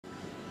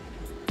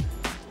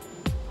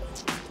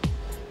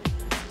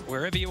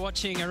Wherever you're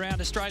watching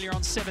around Australia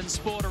on 7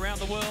 Sport, around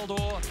the world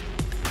or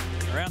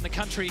around the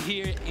country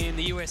here in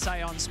the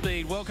USA on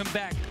Speed, welcome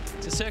back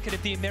to Circuit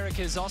of the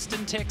Americas,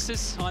 Austin,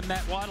 Texas. I'm Matt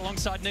White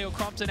alongside Neil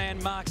Crompton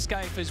and Mark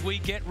Skaife as we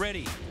get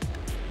ready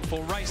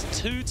for race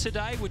 2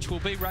 today, which will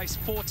be race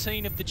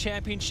 14 of the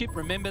championship.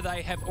 Remember,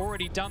 they have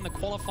already done the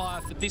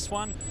qualifier for this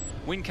one.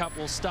 Whincup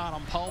will start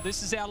on pole.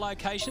 This is our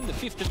location, the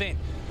 5th event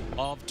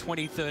of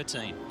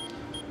 2013.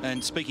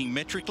 And speaking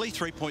metrically,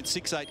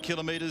 3.68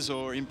 kilometres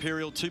or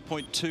imperial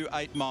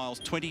 2.28 miles,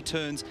 20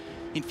 turns.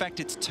 In fact,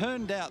 it's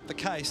turned out the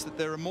case that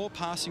there are more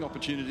passing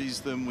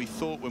opportunities than we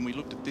thought when we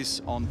looked at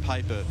this on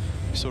paper.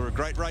 We saw a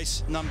great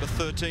race, number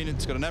 13.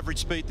 It's got an average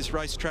speed, this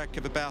racetrack,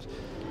 of about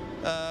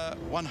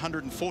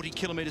 140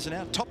 kilometres an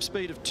hour, top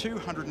speed of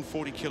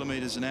 240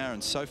 kilometres an hour,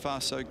 and so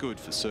far so good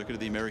for Circuit of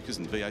the Americas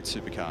and V8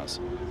 supercars.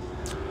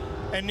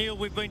 And Neil,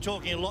 we've been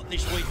talking a lot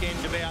this weekend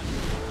about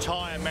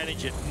tyre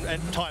management,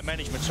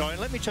 and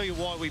let me tell you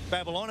why we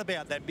babble on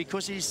about that,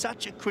 because it is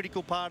such a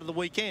critical part of the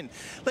weekend.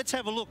 Let's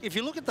have a look. If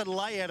you look at the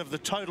layout of the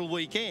total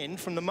weekend,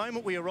 from the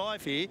moment we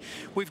arrive here,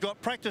 we've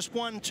got practice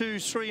 1, 2,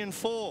 3 and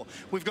 4.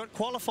 We've got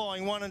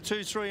qualifying 1 and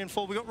 2, 3 and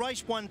 4. We've got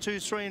race 1, 2,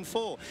 3 and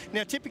 4.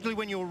 Now, typically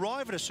when you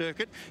arrive at a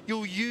circuit,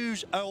 you'll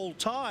use old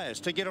tyres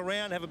to get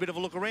around, have a bit of a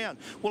look around.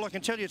 Well, I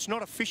can tell you it's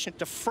not efficient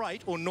to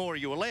freight, or nor are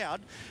you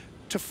allowed,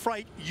 to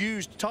freight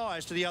used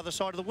tyres to the other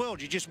side of the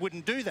world. You just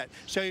wouldn't do that.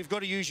 So you've got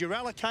to use your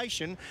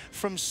allocation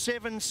from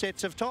 7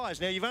 sets of tyres.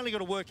 Now, you've only got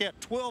to work out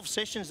 12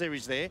 sessions there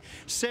is there.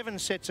 7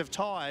 sets of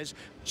tyres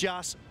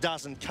just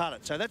doesn't cut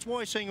it. So that's why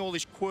you're seeing all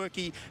this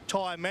quirky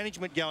tyre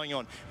management going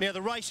on. Now,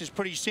 the race is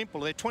pretty simple.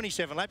 They're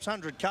 27 laps,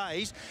 100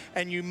 Ks,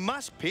 and you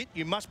must pit.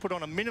 You must put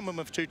on a minimum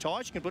of 2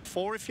 tyres. You can put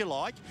 4 if you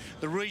like.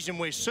 The reason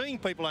we're seeing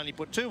people only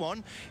put 2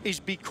 on is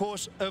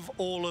because of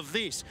all of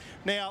this.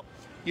 Now,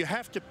 you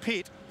have to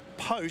pit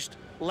post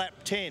lap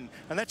 10,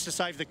 and that's to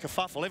save the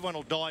kerfuffle. Everyone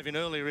will dive in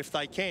earlier if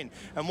they can,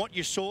 and what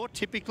you saw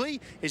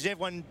typically is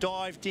everyone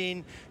dived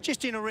in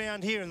just in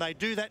around here, and they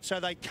do that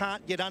so they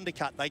can't get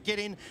undercut. They get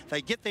in,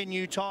 they get their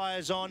new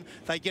tyres on,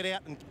 they get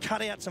out and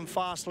cut out some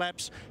fast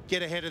laps,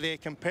 get ahead of their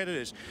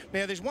competitors.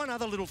 Now, there's one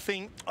other little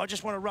thing I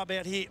just want to rub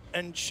out here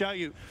and show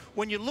you.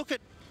 When you look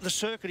at the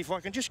circuit, if I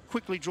can just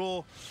quickly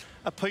draw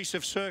a piece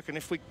of circuit,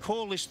 if we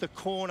call this the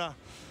corner,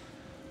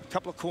 a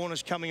couple of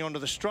corners coming onto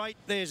the straight,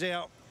 there's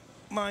our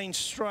main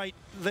straight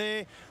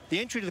there.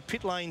 The entry to the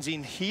pit lane's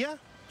in here,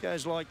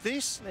 goes like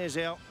this. There's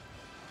our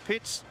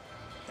pits.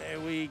 There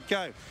we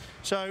go.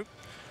 So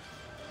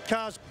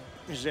cars,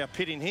 this is our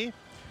pit in here.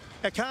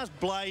 Our cars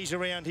blaze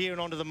around here and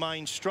onto the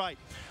main straight.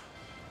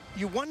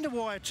 You wonder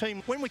why a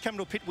team, when we come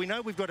to a pit, we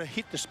know we've got to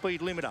hit the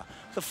speed limiter.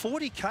 The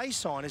 40k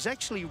sign is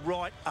actually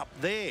right up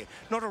there,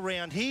 not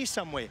around here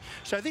somewhere.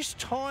 So this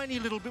tiny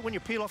little bit, when you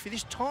peel off here,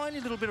 this tiny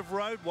little bit of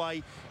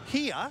roadway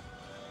here,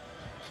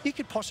 you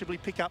could possibly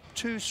pick up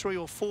 2, 3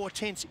 or 4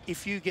 tenths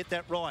if you get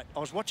that right. I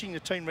was watching the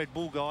Team Red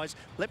Bull guys.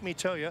 Let me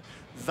tell you,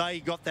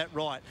 they got that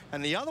right.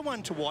 And the other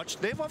one to watch,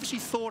 they've obviously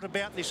thought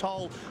about this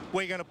whole,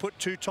 we're going to put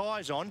 2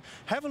 tyres on.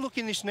 Have a look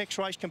in this next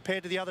race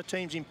compared to the other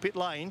teams in pit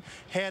lane,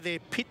 how their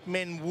pit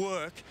men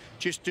work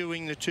just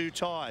doing the 2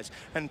 tyres.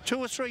 And 2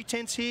 or 3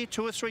 tenths here,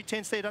 2 or 3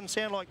 tenths there doesn't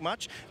sound like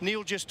much.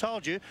 Neil just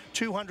told you,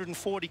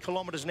 240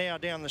 kilometres an hour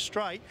down the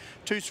straight,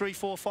 2, 3,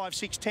 4, 5,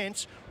 6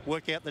 tenths,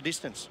 work out the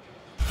distance.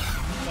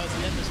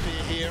 The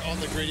atmosphere here on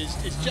the grid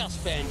is just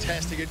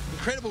fantastic. An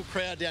incredible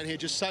crowd down here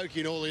just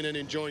soaking all in and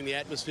enjoying the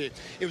atmosphere.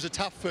 It was a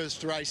tough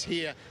first race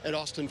here at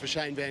Austin for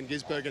Shane Van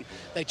Gisbergen.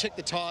 They checked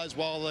the tyres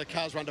while the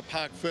cars run to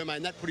Parc Ferme,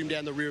 and that put him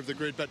down the rear of the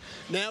grid. But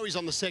now he's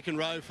on the second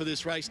row for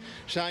this race.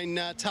 Shane,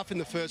 tough in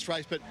the first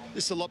race, but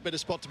this is a lot better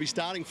spot to be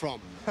starting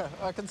from.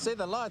 I can see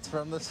the lights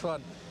from this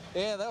one.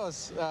 Yeah, that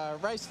was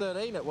race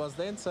 13 it was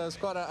then, so it's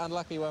quite an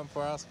unlucky one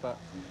for us. But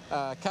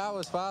car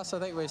was fast. I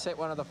think we set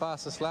one of the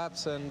fastest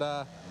laps, and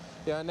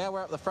yeah, now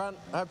we're up the front.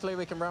 Hopefully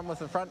we can run with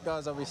the front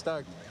guys. I'll be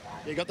stoked.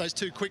 You got those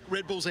 2 quick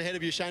Red Bulls ahead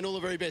of you, Shane. All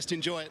the very best.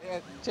 Enjoy it. Yeah,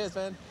 cheers,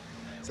 man.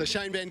 So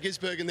Shane Van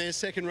Gisbergen there,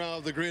 second row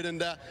of the grid,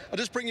 and I'll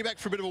just bring you back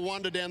for a bit of a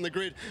wander down the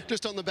grid.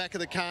 Just on the back of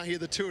the car here,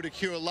 the Tour de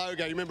Cure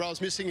logo. You remember I was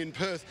missing in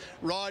Perth,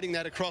 riding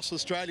that across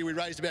Australia. We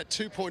raised about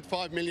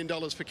 $2.5 million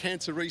for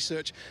cancer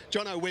research.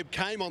 Jono Webb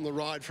came on the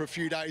ride for a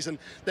few days, and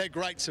they're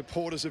great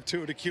supporters of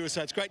Tour de Cure,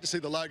 so it's great to see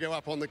the logo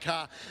up on the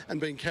car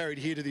and being carried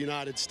here to the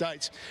United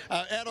States.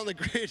 Out on the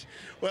grid,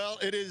 well,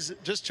 it is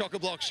just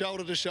chock-a-block,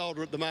 shoulder to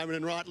shoulder at the moment,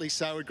 and rightly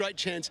so. A great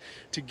chance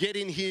to get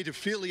in here, to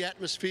feel the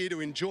atmosphere,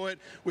 to enjoy it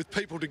with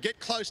people, to get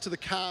close to the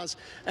cars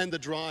and the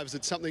drives.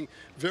 It's something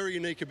very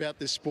unique about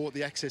this sport,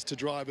 the access to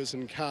drivers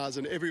and cars,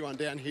 and everyone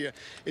down here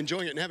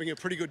enjoying it and having a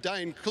pretty good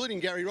day, including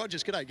Gary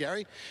Rogers. G'day,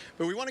 Gary.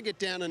 But we want to get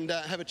down and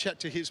have a chat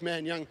to his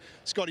man, young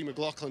Scotty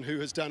McLaughlin, who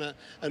has done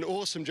an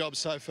awesome job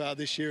so far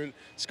this year. And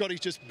Scotty's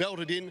just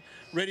belted in,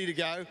 ready to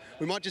go.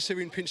 We might just see if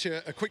we can pinch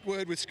a quick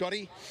word with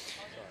Scotty.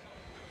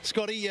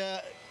 Scotty,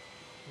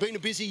 been a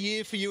busy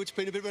year for you. It's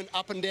been a bit of an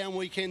up and down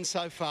weekend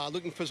so far.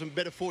 Looking for some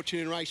better fortune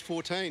in race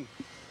 14.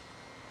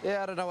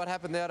 Yeah, I don't know what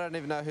happened there. I don't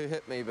even know who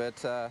hit me, but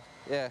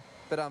yeah,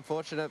 bit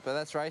unfortunate, but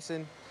that's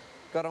racing.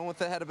 got on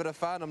with it, had a bit of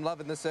fun. I'm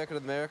loving the Circuit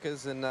of the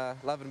Americas and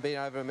loving being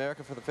over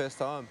America for the first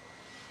time.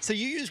 So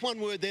you use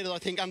one word there that I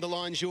think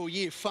underlines your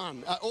year,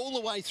 fun. All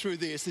the way through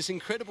this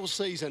incredible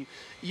season,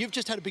 you've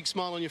just had a big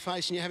smile on your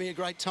face and you're having a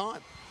great time.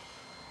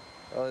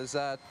 Well,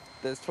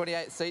 there's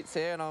 28 seats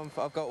here and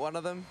I've got one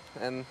of them,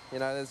 and you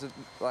know there's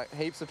like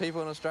heaps of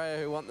people in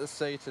Australia who want this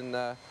seat, and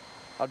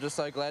I'm just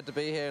so glad to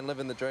be here and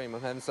living the dream.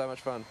 I'm having so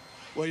much fun.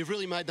 Well, you've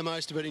really made the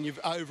most of it and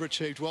you've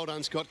overachieved. Well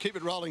done, Scott. Keep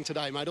it rolling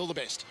today, mate. All the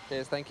best.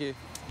 Yes, thank you.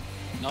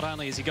 Not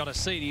only has he got a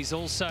seat, he's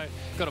also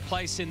got a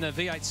place in the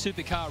V8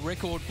 Supercar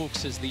record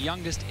books as the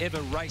youngest ever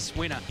race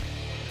winner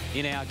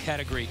in our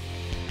category.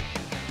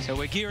 So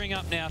we're gearing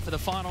up now for the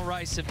final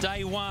race of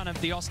day one of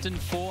the Austin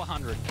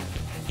 400.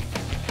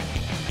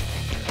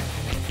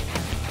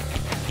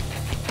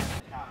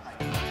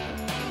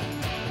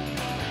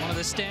 One of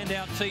the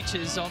standout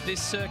features of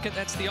this circuit,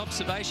 that's the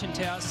observation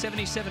tower,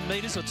 77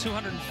 metres or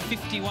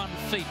 251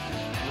 feet,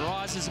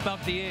 rises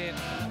above the air.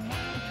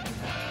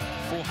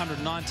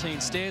 419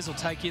 stairs will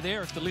take you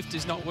there if the lift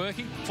is not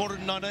working.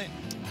 419.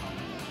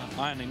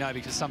 I only know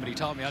because somebody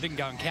told me. I didn't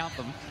go and count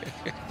them.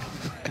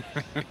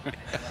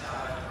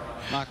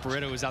 Mark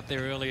Beretta was up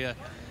there earlier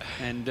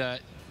and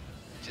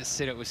just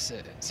said it was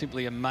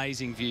simply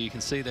amazing view. You can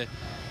see the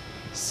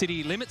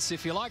city limits,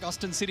 if you like,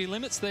 Austin city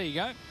limits. There you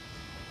go.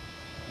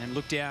 And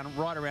look down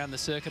right around the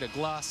circuit, a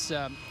glass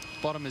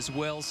bottom as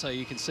well, so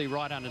you can see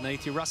right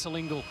underneath you. Russell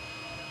Ingall,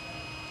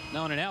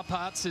 known in our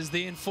parts as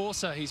the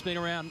Enforcer. He's been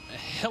around a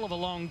hell of a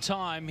long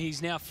time.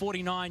 He's now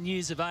 49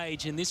 years of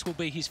age, and this will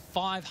be his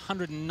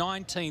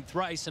 519th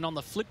race. And on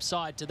the flip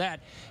side to that,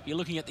 you're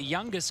looking at the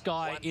youngest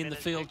guy in the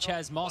field,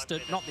 Chaz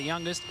Mostert, not the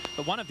youngest,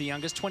 but one of the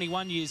youngest,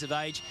 21 years of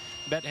age,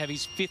 about to have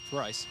his 5th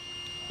race.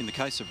 In the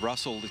case of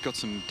Russell, he's got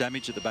some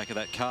damage at the back of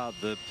that car.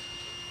 The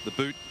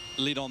boot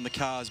lid on the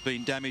car has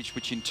been damaged,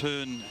 which in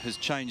turn has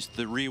changed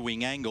the rear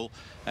wing angle,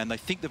 and they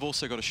think they've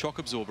also got a shock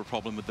absorber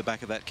problem with the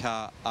back of that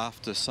car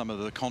after some of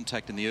the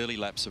contact in the early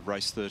laps of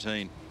race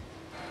 13.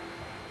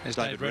 There's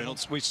David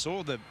Reynolds. We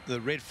saw the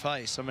red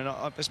face. I mean,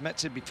 as Matt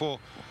said before,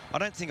 I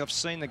don't think I've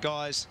seen the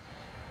guys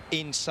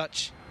in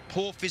such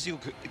poor physical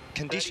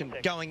condition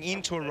going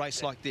into a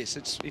race like this.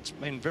 It's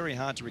been very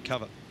hard to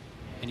recover.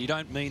 And you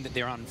don't mean that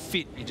they're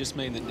unfit, you just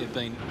mean that they've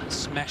been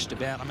smashed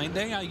about. I mean,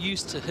 they are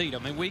used to heat. I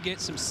mean, we get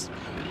some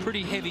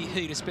pretty heavy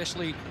heat,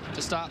 especially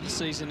to start the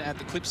season at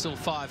the Clipsal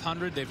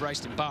 500. They've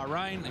raced in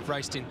Bahrain, they've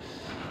raced in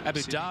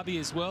Abu Dhabi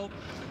as well.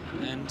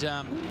 And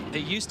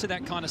they're used to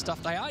that kind of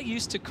stuff. They are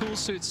used to cool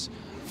suits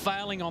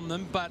failing on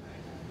them, but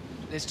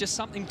there's just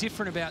something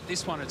different about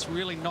this one. It's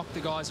really knocked the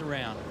guys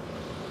around.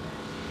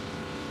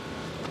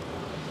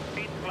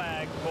 Green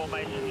flag,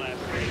 formation lap,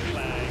 green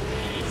flag.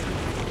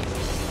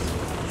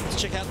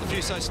 Let's check out the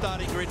Fuso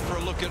starting grid for a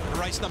look at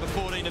race number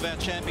 14 of our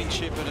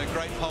championship, and a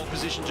great pole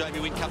position. Jamie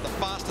Whincup, the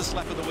fastest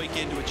lap of the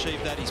weekend to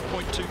achieve that. He's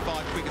 0.25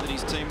 quicker than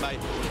his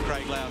teammate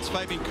Craig Lowndes.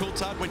 Fabian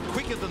Coulthard went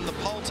quicker than the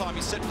pole time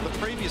he set for the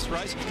previous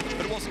race,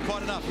 but it wasn't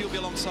quite enough. He'll be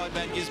alongside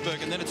Van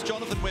Gisbergen. And then it's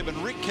Jonathan Webb and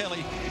Rick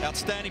Kelly.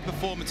 Outstanding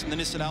performance in the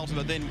Nissan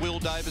Altima. Then Will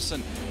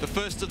Davison, the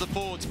first of the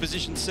Fords,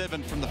 position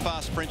 7 from the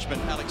fast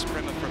Frenchman. Alex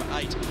Premer from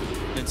 8.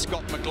 Then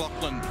Scott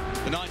McLaughlin,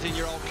 the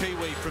 19-year-old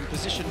Kiwi, from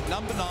position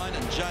number 9,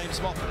 and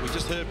James Moffat. We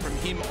just heard from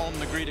him on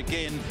the grid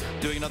again,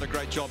 doing another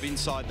great job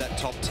inside that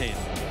top 10.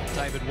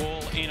 David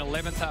Wall in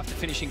 11th after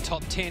finishing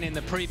top 10 in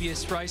the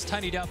previous race.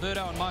 Tony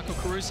D'Alberto and Michael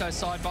Caruso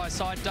side by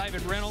side.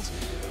 David Reynolds,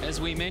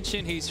 as we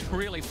mentioned, he's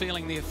really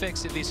feeling the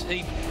effects of this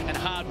heat and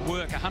hard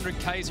work. 100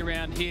 Ks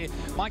around here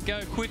might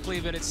go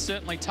quickly, but it's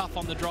certainly tough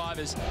on the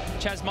drivers.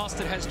 Chaz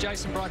Mostert has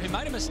Jason Bright, who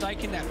made a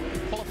mistake in that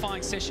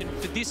qualifying session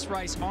for this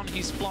race on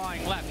his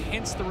flying lap,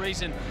 hence the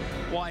reason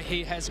why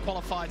he has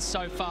qualified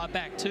so far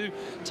back. Two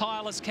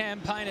tireless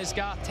campaigners,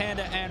 Garth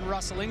Tander and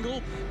Russell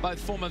Ingall, both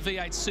former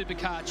V8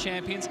 Supercar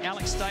champions.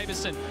 Alex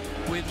Davison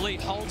with Lee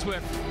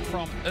Holdsworth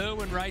from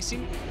Irwin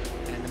Racing,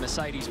 and the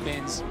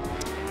Mercedes-Benz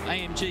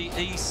AMG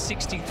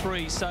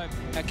E63. So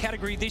our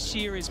category this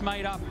year is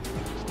made up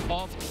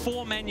of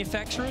 4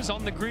 manufacturers.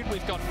 On the grid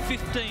we've got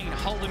 15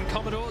 Holden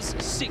Commodores,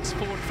 6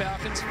 Ford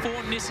Falcons, 4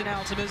 Nissan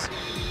Altimas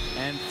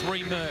and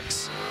 3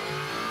 Mercs.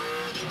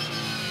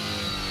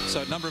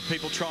 So a number of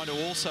people trying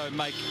to also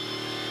make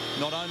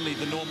not only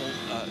the normal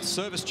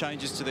service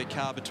changes to their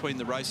car between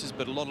the races,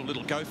 but a lot of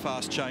little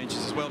go-fast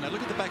changes as well. Now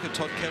look at the back of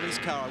Todd Kelly's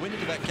car. I went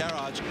into that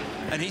garage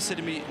and he said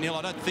to me, Neil,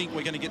 I don't think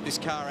we're going to get this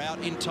car out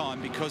in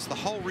time because the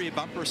whole rear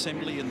bumper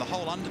assembly and the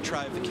whole under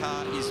tray of the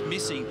car is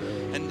missing.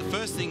 And the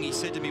first thing he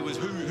said to me was,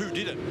 who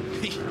did it?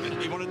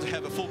 He wanted to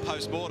have a full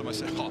post-mortem. I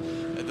said, oh,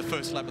 at the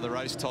first lap of the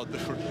race, Todd,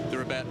 there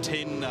were about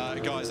 10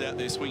 guys out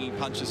there swinging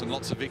punches and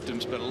lots of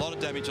victims, but a lot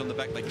of damage on the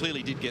back. They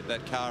clearly did get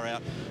that car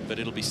out, but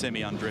it'll be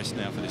semi-undressed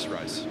now for this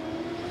race.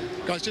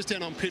 Guys, just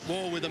down on pit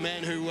wall with a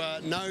man who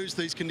knows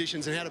these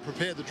conditions and how to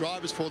prepare the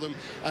drivers for them,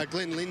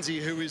 Glenn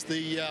Lindsay, who is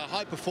the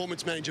high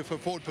performance manager for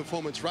Ford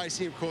Performance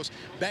Racing, of course,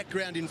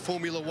 background in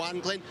Formula One.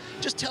 Glenn,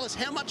 just tell us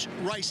how much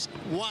race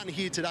one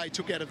here today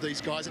took out of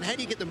these guys, and how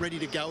do you get them ready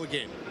to go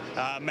again?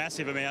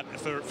 Massive amount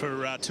for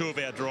two of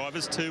our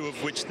drivers, two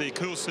of which the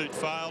cool suit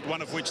failed,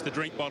 one of which the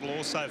drink bottle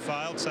also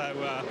failed. So,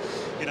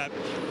 you know,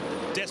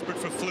 desperate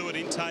for fluid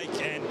intake,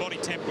 and body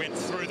temp went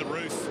through the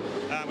roof.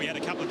 We had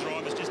a couple of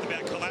drivers just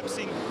about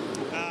collapsing.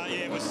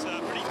 Yeah, it was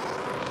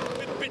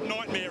a bit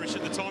nightmarish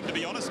at the time, to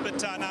be honest,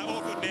 but no,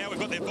 all good now. We've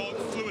got their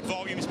fluid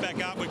volumes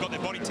back up, we've got their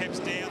body temps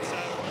down, so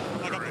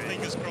I've got my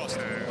fingers crossed.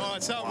 All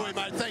right, so have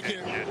we, mate. Thank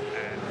you.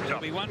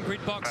 There'll be one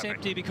grid box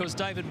empty because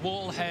David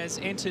Wall has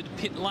entered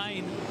pit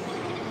lane.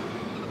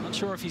 Not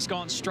sure if he's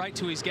gone straight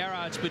to his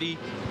garage, but he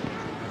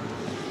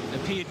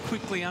appeared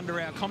quickly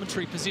under our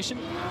commentary position.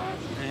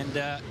 And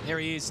there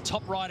he is,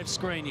 top right of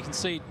screen. You can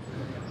see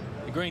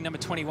the green number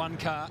 21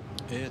 car.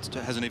 Yeah, it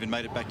hasn't even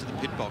made it back to the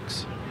pit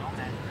box.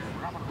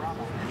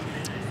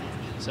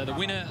 So the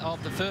winner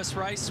of the first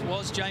race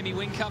was Jamie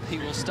Whincup. He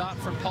will start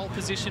from pole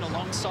position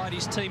alongside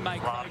his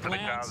teammate Craig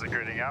Lowndes. Cars are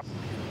gridding up.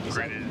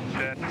 Grid is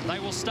set. They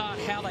will start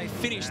how they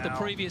finished the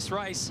previous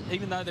race,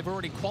 even though they've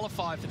already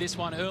qualified for this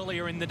one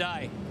earlier in the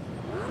day.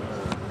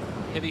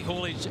 Heavy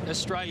haulage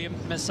Australia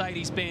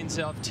Mercedes-Benz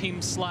of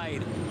Tim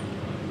Slade.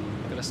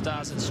 Got a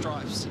Stars and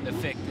Stripes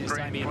effect. There's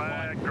Damien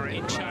White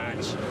in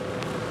charge.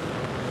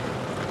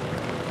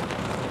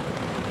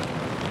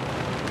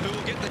 Who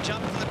will get the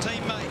jump from the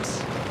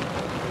teammates?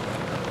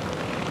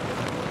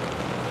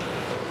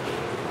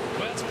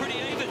 Well, it's pretty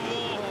even.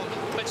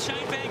 But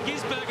Shane Van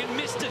Gisbergen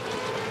missed it.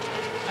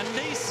 And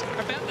these,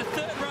 about the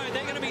third row,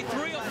 they're going to be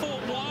 3 or 4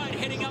 wide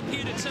heading up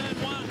here to turn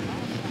 1.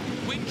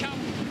 Whincup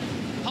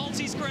holds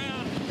his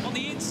ground on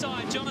the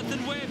inside.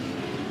 Jonathan Webb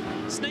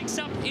sneaks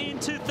up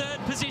into third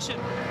position.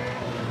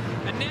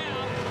 And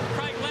now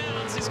Craig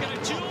Lowndes is going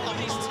to duel with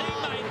his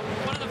teammate,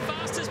 one of the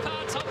fastest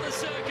parts of the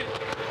circuit.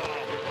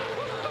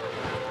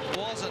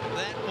 Wasn't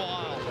that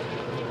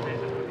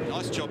wild?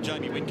 Nice job,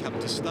 Jamie Whincup,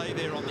 to stay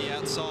there on the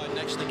outside and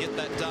actually get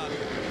that done.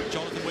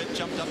 Jonathan Webb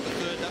jumped up to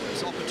third. That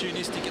was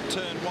opportunistic at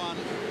turn 1.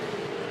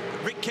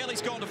 Rick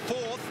Kelly's gone to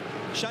 4th.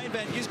 Shane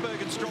Van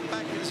Gisbergen's dropped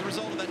back as a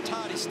result of that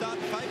tardy start.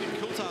 Fabian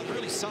Coulthard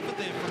really suffered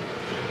there from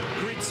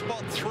grid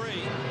spot 3.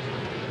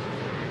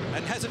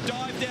 And has a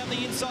dive down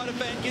the inside of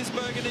Van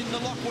Gisbergen in the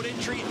Lockwood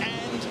entry,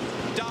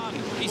 and done.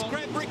 He's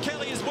grabbed Rick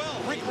Kelly as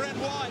well. Rick ran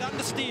wide,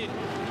 understeered.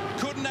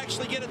 Couldn't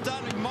actually get it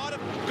done. He might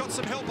have got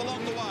some help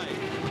along the way.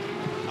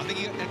 I think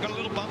he got a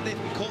little bump there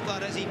from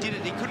Coulthard as he did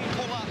it. He couldn't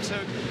pull up, so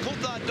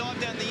Coulthard dived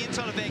down the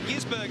inside of Van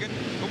Gisbergen,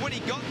 but when he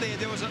got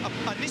there was a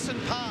Nissan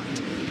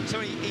parked, so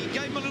he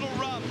gave him a little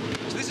rub.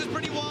 So this is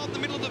pretty wild in the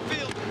middle of the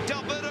field.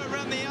 D'Alberto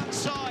around the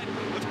outside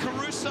of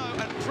Caruso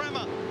and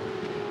Prema.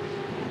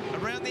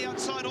 Around the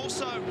outside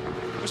also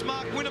was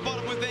Mark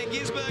Winterbottom with Van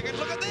Gisbergen.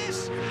 Look at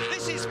this.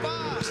 This is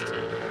fast.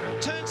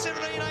 Turn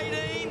 17,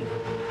 18.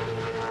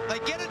 They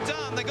get it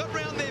done. They got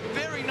round there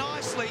very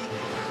nicely.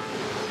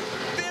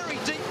 Very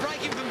deep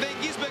braking from Van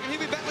Gisbergen. He'll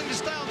be battling to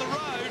stay on the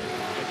road.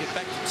 They get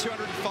back to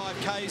 205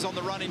 k's on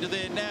the run into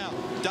there now.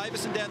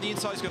 Davison down the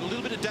inside. He's got a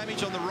little bit of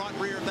damage on the right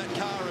rear of that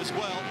car as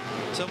well.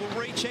 So we'll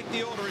recheck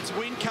the order. It's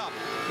Whincup.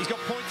 He's got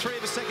 0.3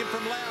 of a second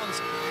from Lowndes.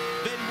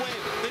 Then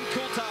Webb. Then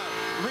Coulthard.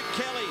 Rick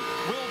Kelly.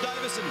 Will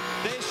Davison.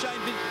 There's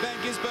Shane Van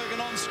Gisbergen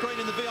on screen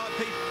in the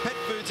VIP Pet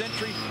Foods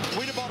entry.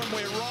 Winterbottom,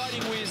 where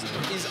Riding Whiz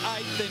is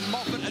 8th. Then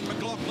Moffat and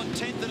McLaughlin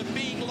 10th. And a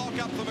big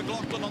lock-up for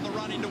McLaughlin on the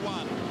run into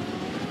 1.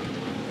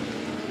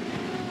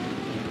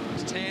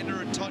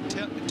 Tander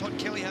and Todd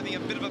Kelly having a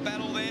bit of a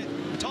battle there.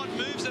 Todd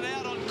moves it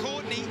out on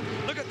Courtney.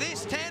 Look at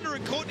this, Tander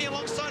and Courtney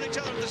alongside each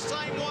other the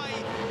same way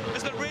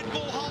as the Red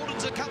Bull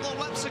Holdens a couple of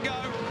laps ago.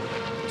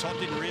 Todd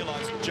didn't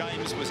realise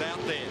James was out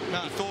there.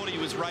 No. He thought he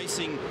was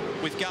racing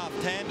with Garth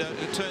Tander.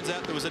 It turns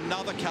out there was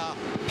another car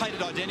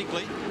painted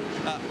identically,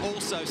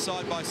 also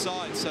side by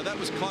side. So that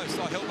was close.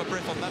 I held my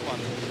breath on that one.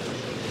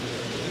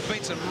 There's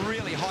been some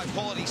really high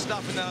quality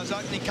stuff in those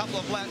opening couple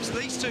of laps.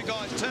 These two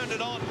guys turned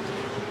it on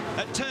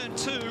at turn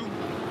 2.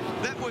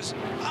 That was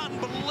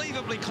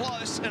unbelievably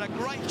close, and a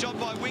great job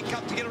by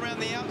Whincup to get around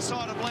the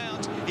outside of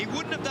Lowndes. He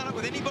wouldn't have done it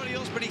with anybody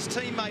else but his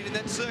teammate in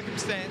that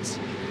circumstance.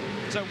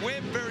 So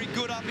Webb very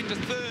good up into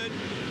 3rd.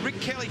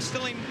 Rick Kelly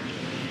still in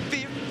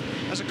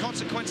 5th as a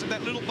consequence of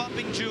that little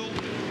bumping duel.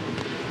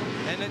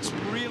 And it's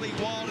really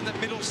wild in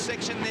that middle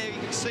section there. You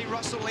can see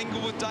Russell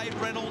Ingall with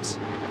Dave Reynolds.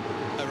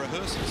 A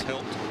rehearsal's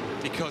helped,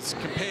 because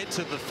compared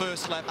to the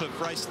first lap of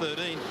race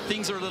 13,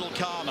 things are a little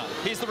calmer.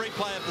 Here's the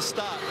replay of the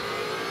start.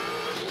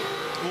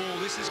 Oh,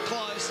 this is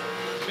close.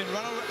 Been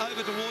run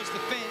over towards the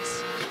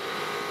fence.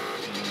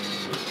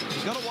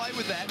 He got away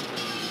with that.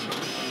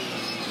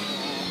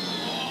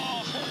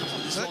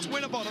 So that's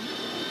Winterbottom.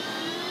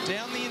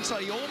 Down the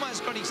inside, he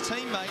almost got his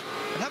teammate.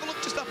 And have a look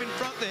just up in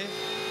front there.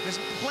 There's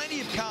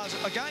plenty of cars.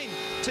 Again,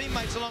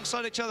 teammates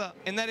alongside each other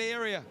in that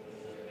area.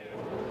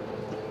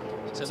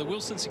 So the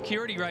Wilson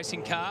Security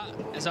Racing car,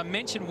 as I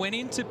mentioned, went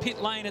into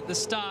pit lane at the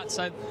start.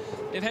 So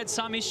they've had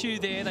some issue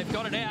there. They've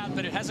got it out,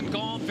 but it hasn't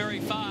gone very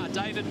far.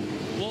 David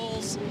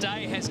Wall's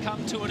day has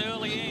come to an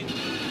early end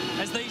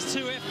as these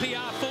two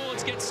FPR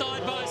Fords get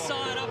side by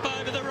side up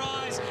over the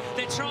rise.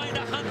 They're trying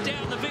to hunt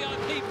down the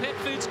VIP Pet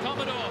Foods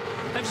Commodore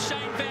of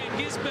Shane Van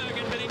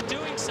Gisbergen, but in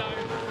doing so,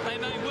 they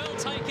may well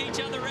take each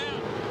other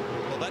out.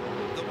 Well,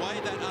 the way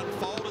that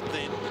unfolded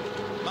then,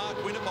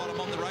 Mark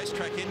Winterbottom on the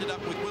racetrack ended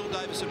up with Will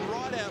Davison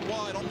right out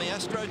wide on the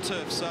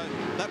AstroTurf, so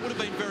that would have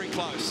been very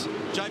close.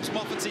 James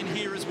Moffat's in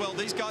here as well.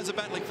 These guys are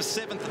battling for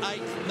 7th,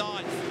 8th,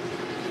 9th.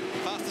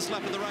 Fastest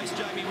lap of the race,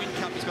 Jamie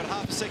Whincup. He's got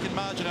half a second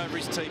margin over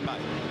his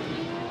teammate.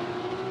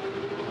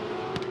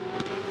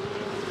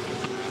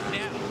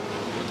 Now,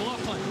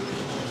 McLaughlin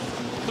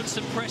puts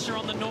some pressure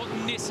on the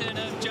Norton Nissan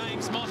of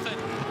James Moffat.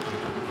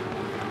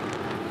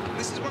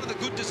 This is one of the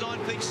good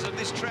design features of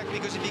this track,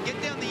 because if you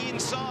get down the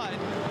inside,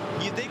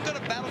 you've then got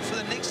to battle for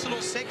the next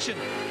little section.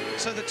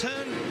 So the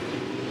turn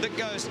that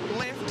goes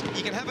left,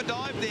 you can have a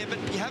dive there, but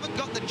you haven't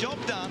got the job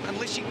done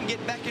unless you can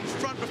get back in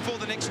front before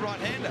the next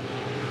right-hander.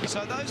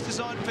 So those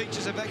design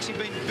features have actually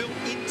been built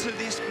into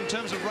this in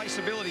terms of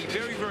raceability.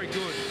 Very, very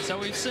good. So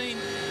we've seen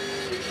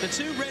the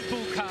two Red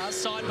Bull cars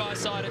side by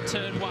side at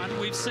turn 1.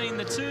 We've seen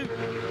the two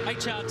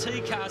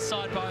HRT cars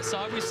side by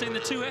side. We've seen the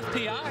two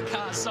FPR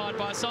cars side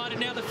by side, and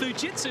now the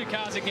Fujitsu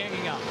cars are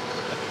ganging up.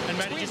 And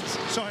Matty,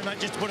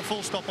 just to put a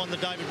full stop on the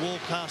David Wall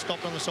car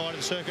stopped on the side of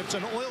the circuit. It's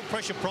an oil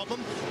pressure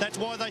problem. That's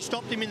why they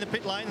stopped him in the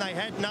pit lane. They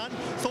had none.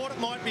 Thought it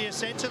might be a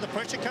sensor. The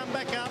pressure come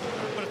back up,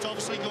 but it's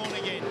obviously gone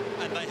again.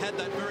 And they had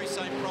that very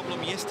same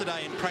problem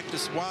yesterday in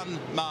practice 1,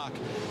 Mark,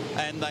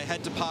 and they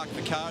had to park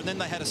the car, and then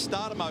they had a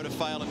starter motor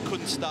fail and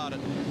couldn't start it.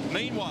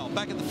 Meanwhile,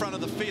 back at the front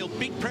of the field,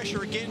 big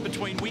pressure again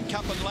between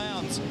Whincup and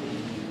Lowndes.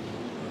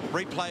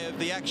 Replay of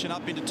the action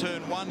up into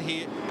turn 1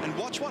 here, and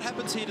watch what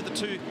happens here to the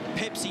two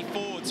Pepsi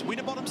Fords.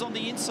 Winterbottom's on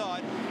the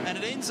inside, and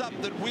it ends up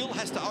that Will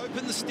has to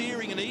open the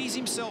steering and ease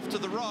himself to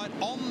the right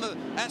on the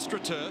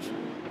AstroTurf.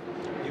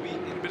 You'll be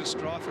in a bit of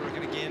strife, I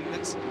reckon, again.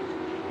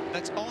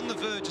 That's on the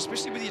verge,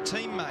 especially with your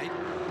teammate.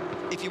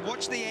 If you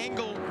watch the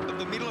angle of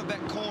the middle of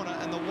that corner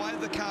and the way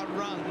the car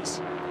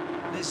runs,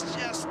 there's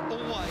just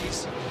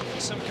always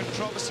some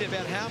controversy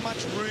about how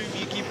much room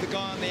you give the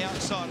guy on the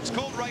outside. It's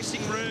called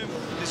racing room.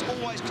 There's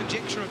always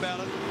conjecture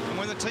about it. And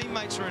when the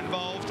teammates are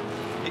involved,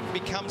 it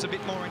becomes a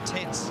bit more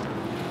intense.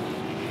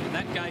 And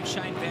that gave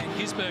Shane Van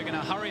Gisbergen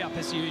a hurry up,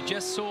 as you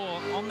just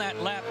saw on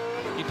that lap.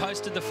 He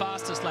posted the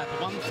fastest lap,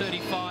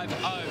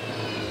 1:35.0.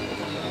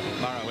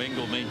 Murrow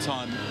Engel,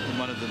 meantime, in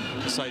one of the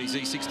Mercedes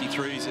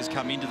E63s, has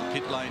come into the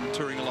pit lane,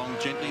 touring along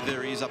gently.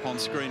 There he is up on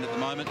screen at the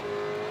moment.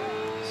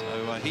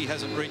 So he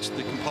hasn't reached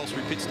the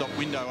compulsory pit stop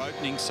window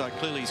opening, so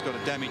clearly he's got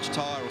a damaged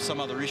tyre or some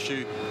other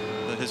issue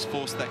that has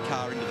forced that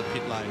car into the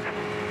pit lane.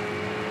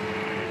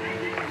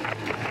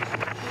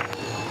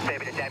 Fair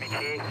bit of damage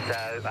here,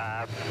 so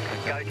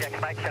go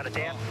Jack, mate, shut it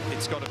down.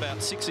 It's got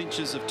about 6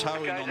 inches of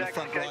towing on the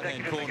front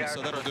right-hand corner,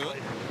 so that'll do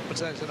it.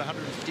 What's that, is it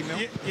 150 mil?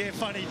 Yeah,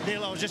 funny,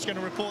 Neil, I was just going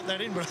to report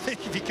that in, but I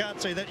think if you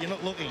can't see that, you're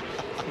not looking.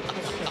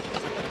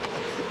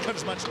 Got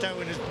as much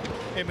towing as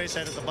MS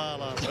had at the bar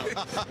last night.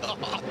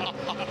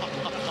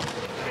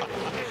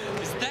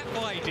 Is that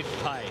why he didn't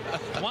pay?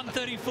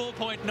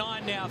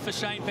 134.9 now for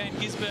Shane Van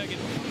Gisbergen.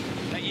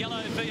 That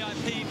yellow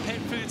VIP Pet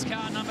Foods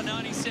car number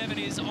 97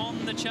 is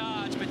on the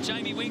charge, but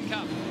Jamie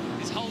Whincup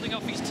is holding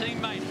off his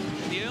teammate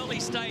in the early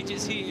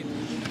stages here.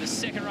 The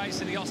second race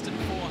of the Austin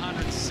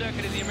 400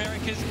 Circuit in the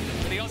Americas.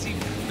 The Aussie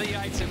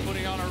V8s are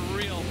putting on a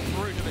real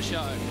brute of a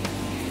show.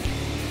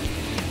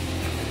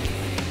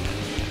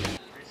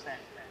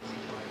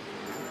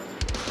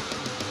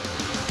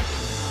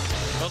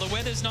 Well, the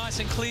weather's nice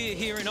and clear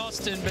here in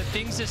Austin, but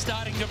things are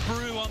starting to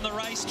brew on the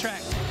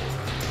racetrack.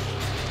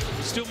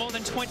 Still more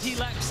than 20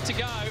 laps to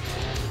go.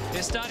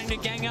 They're starting to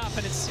gang up,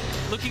 and it's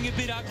looking a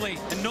bit ugly.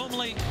 And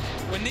normally,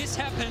 when this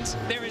happens,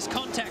 there is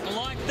contact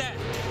like that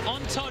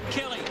on Todd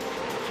Kelly.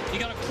 You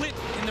got a clip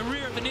in the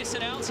rear of the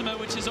Nissan Altima,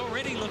 which is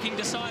already looking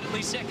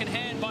decidedly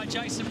second-hand by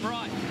Jason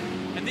Bright.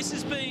 And this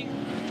is being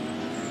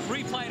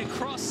replayed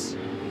across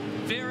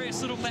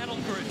various little battle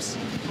groups.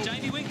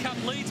 Jamie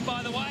Whincup leads,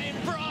 by the way,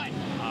 and Bright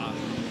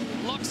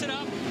locks it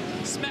up,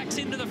 smacks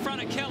into the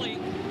front of Kelly,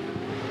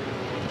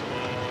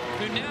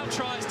 who now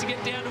tries to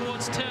get down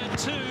towards turn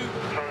 2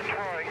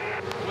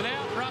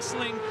 without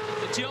rustling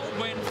the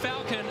Jeld-Wen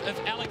Falcon of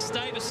Alex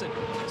Davison.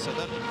 So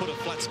that put a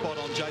flat spot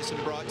on Jason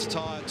Bright's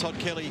tyre. Todd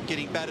Kelly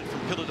getting battered from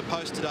pillar to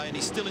post today, and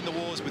he's still in the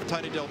wars with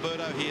Tony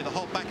D'Alberto here. The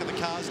whole back of the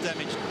car's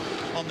damaged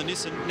on the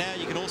Nissan. Now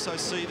you can also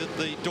see that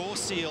the door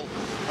seal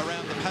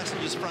around the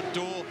passenger's front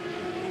door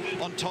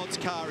on Todd's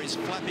car is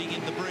flapping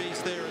in the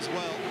breeze there as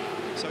well.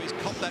 So he's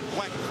copped that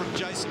whack from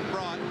Jason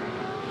Bright.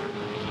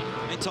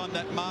 Meantime,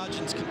 that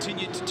margin's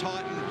continued to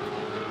tighten.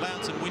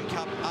 Lowndes and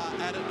Whincup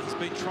are at it. He's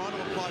been trying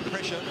to apply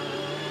pressure,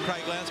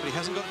 Craig Lowndes, but he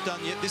hasn't got it done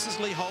yet. This is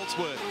Lee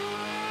Holdsworth.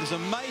 There's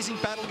an amazing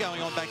battle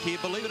going on back here.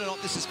 Believe it or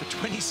not, this is for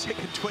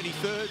 22nd,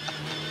 23rd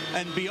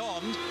and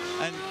beyond.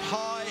 And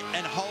high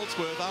and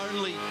Holdsworth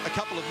only a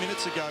couple of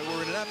minutes ago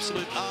were in an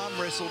absolute arm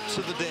wrestle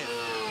to the death.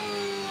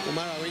 Well,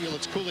 Murray Engel,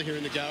 it's cooler here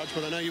in the garage,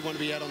 but I know you want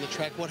to be out on the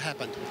track. What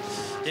happened?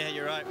 Yeah,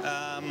 you're right.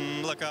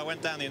 Look, I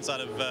went down the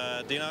inside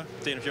of Dino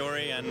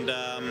Fiore, and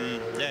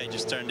yeah, he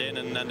just turned in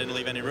and didn't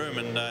leave any room,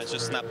 and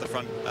just snapped the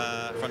front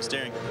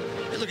steering.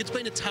 Hey, look, it's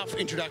been a tough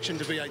introduction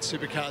to V8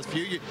 Supercars for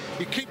you.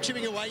 You keep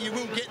chipping away. You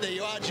will get there.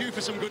 You are due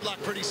for some good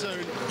luck pretty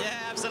soon. Yeah,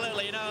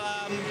 absolutely. You know,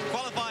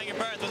 qualifying in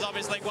Perth was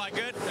obviously quite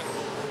good.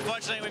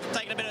 Fortunately, we've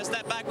taken a bit of a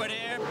step backward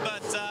here,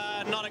 but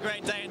not a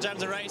great day in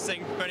terms of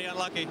racing. Pretty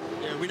unlucky.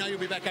 Yeah, we know you'll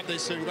be back up there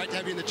soon. Great to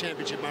have you in the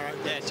championship, Murray.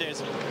 Yeah,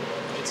 cheers.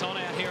 It's on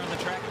out here on the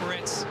track,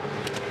 Barrett's.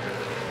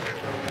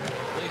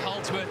 Lee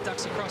Holdsworth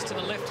ducks across to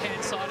the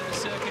left-hand side of the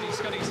circuit.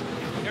 He's got his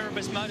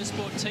Erebus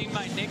Motorsport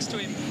teammate next to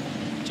him.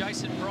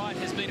 Jason Bright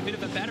has been a bit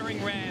of a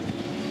battering ram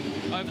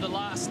over the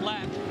last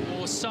lap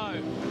or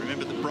so.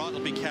 Remember that Bright will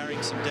be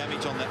carrying some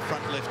damage on that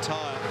front left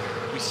tyre.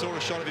 We saw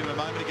a shot of him a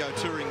moment ago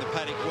touring the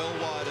paddock well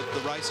wide of the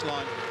race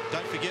line.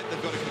 Don't forget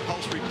they've got a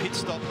compulsory pit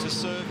stop to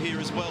serve here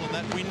as well, and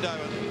that window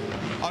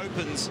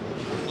opens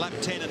lap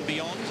 10 and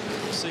beyond.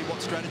 We'll see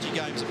what strategy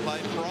games are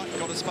played. Bright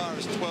got as far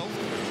as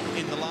 12th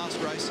in the last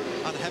race,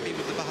 unhappy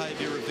with the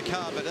behaviour of the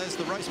car, but as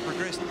the race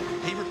progressed,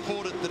 he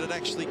reported that it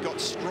actually got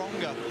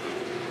stronger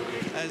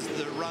as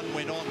the run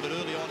went on, but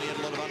early on he had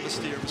a lot of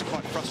understeer and was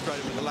quite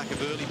frustrated with the lack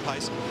of early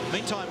pace.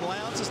 Meantime,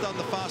 Lowndes has done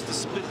the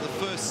fastest split of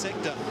the first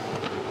sector.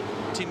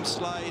 Tim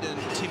Slade and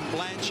Tim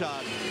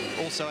Blanchard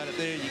also at it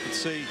there. You can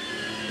see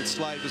that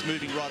Slade was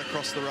moving right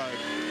across the road.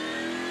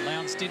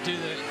 Lowndes did do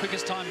the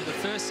quickest time to the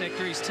first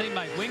sector. His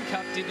teammate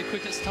Whincup did the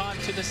quickest time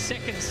to the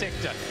second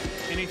sector.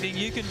 Anything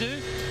you can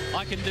do,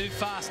 I can do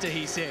faster,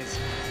 he says,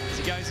 as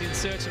he goes in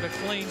search of a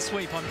clean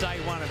sweep on day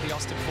one of the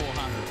Austin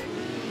 400.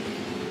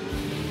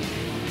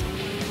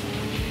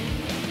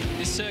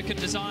 This circuit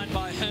designed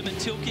by Herman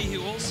Tilke,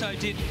 who also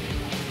did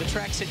the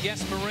tracks at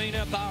Yas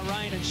Marina,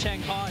 Bahrain and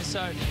Shanghai.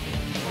 So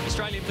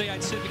Australian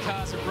V8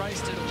 Supercars have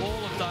raced at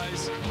all of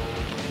those.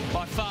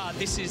 By far,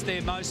 this is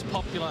their most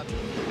popular.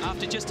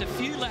 After just a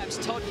few laps,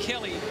 Todd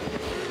Kelly,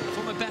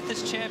 former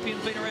Bathurst champion,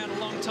 been around a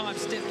long time,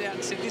 stepped out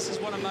and said, this is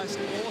one of the most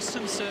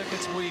awesome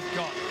circuits we've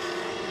got.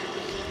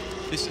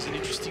 This is an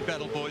interesting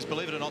battle, boys.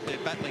 Believe it or not, they're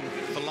battling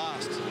for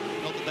last.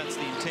 Not that that's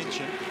the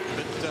intention,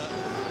 but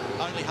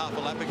only half a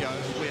lap ago,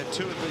 we had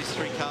two of these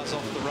three cars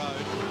off the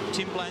road.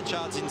 Tim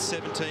Blanchard's in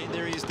 17.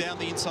 There he is down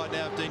the inside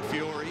now of Dean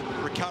Fiore,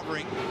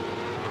 recovering.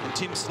 And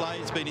Tim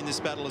Slade's been in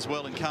this battle as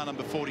well in car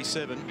number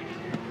 47.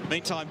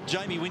 Meantime,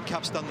 Jamie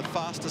Whincup's done the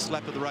fastest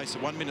lap of the race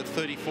at 1 minute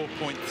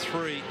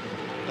 34.3.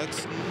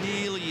 That's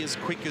nearly as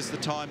quick as the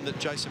time that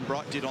Jason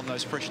Bright did on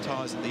those fresh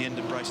tyres at the end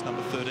of race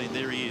number 13.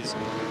 There he is,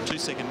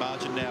 2-second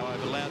margin now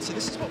over Lowndes. So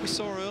this is what we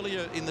saw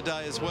earlier in the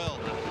day as well.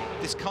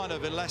 This kind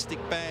of elastic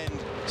band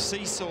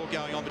seesaw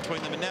going on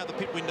between them, and now the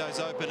pit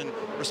window's open and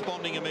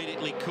responding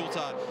immediately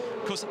Coulthard.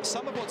 Because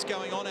some of what's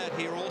going on out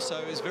here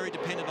also is very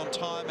dependent on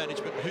tyre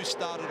management, who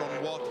started on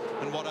what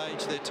and what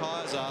age their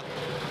tyres are.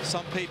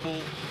 Some people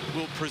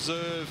will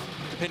preserve,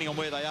 depending on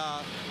where they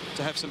are,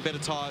 to have some better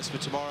tyres for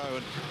tomorrow,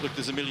 and look,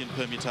 there's a million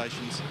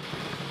permutations.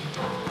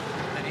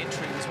 That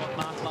entry was what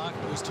Mark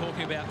Larkin was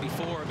talking about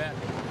before, about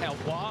how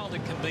wild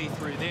it can be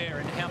through there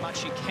and how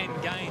much you can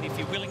gain if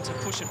you're willing to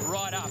push it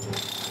right up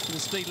to the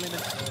speed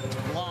limit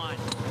line.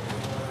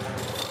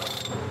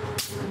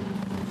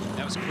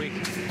 That was quick.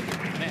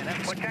 Man,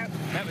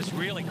 that was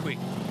really quick.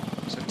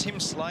 So Tim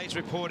Slade's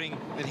reporting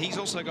that he's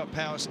also got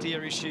power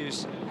steer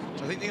issues.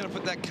 So I think they're going to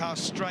put that car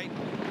straight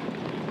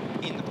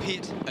in the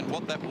pit. And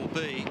what that will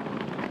be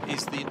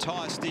is the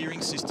entire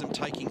steering system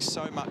taking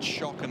so much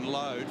shock and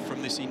load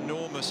from this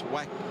enormous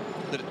whack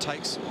that it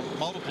takes on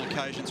multiple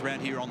occasions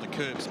around here on the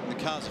curbs. The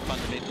cars are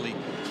fundamentally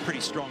pretty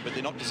strong, but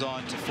they're not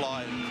designed to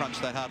fly and crunch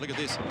that hard. Look at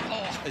this.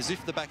 Oh, as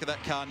if the back of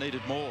that car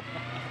needed more.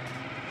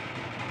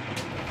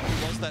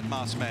 Who was that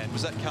masked man?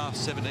 Was that car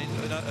 17?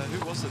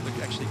 Who was it that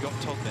actually got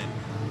Todd then?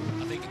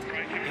 I think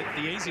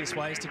the easiest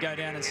way is to go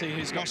down and see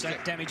who's got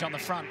that damage on the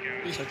front.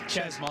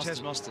 Chaz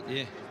Mostert,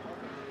 yeah.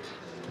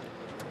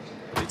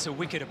 It's a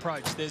wicked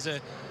approach. There's a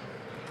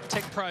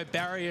Tech Pro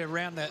barrier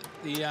around the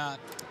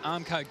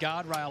Armco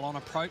guardrail on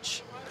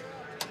approach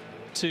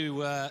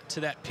to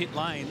that pit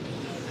lane,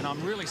 and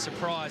I'm really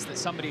surprised that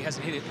somebody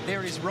hasn't hit it.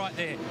 There it is right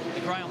there, the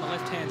grey on the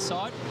left-hand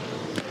side.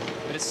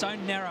 But it's so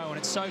narrow and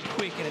it's so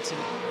quick, and it's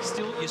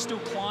you're still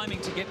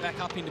climbing to get back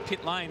up into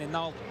pit lane, and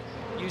they'll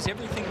use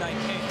everything they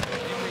can,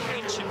 every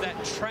inch of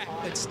that track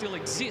that still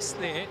exists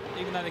there,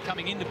 even though they're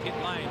coming into pit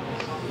lane,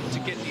 to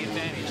get the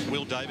advantage.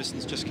 Will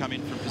Davison's just come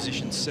in from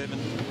position 7.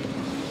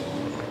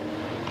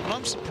 And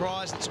I'm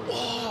surprised.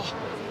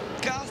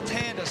 Garth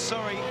Tander,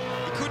 sorry,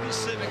 you couldn't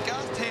see, but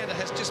Garth Tander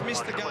has just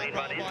missed the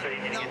guardrail by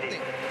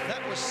nothing.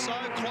 That was so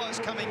close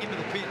coming into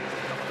the pit.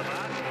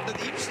 The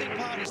interesting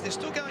part is they're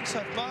still going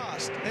so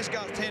fast. There's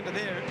Garth Tander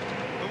there.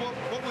 But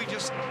what we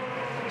just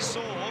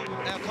saw,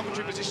 our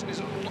commentary position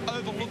is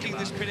overlooking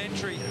this pit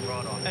entry.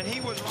 And he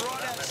was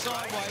right out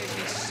sideways.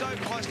 He's so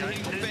close to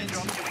hitting the fence.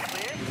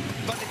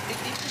 But it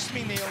interests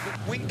me, Neil,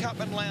 that Whincup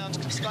and Lowndes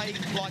can stay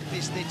like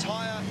this. Their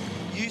tyre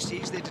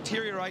usage, their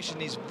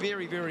deterioration is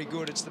very, very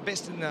good. It's the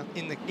best in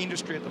the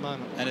industry at the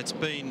moment. And it's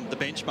been the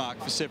benchmark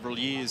for several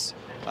years.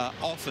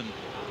 Often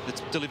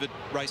it's delivered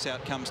race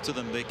outcomes to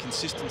them. Their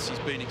consistency's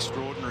been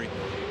extraordinary.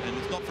 And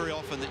it's not very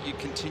often that you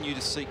continue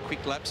to see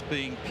quick laps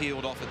being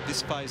peeled off at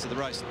this phase of the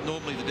race.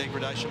 Normally the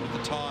degradation with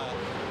the tyre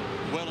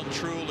well and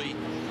truly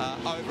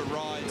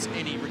overrides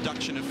any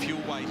reduction of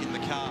fuel weight in the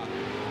car.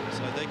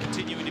 So they're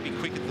continuing to be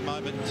quick at the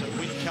moment. So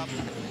Whincup,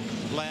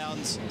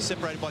 Lowndes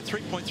separated by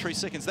 3.3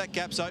 seconds. That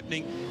gap's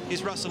opening.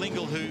 Is Russell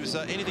Ingall, who's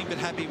anything but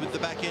happy with the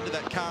back end of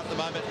that car at the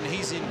moment, and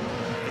he's in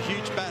a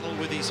huge battle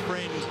with his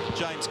friend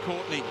James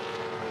Courtney.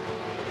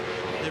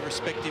 Their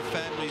respective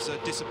families are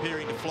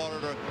disappearing to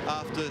Florida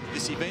after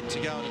this event to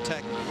go and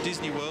attack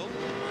Disney World.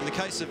 In the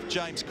case of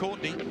James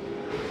Courtney,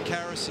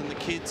 Karis and the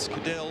kids,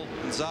 Cadell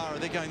and Zara,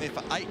 they're going there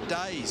for 8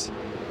 days.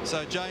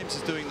 So James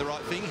is doing the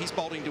right thing. He's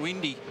bolting to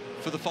Indy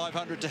for the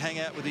 500 to hang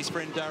out with his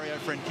friend Dario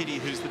Franchitti,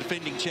 who's the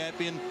defending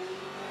champion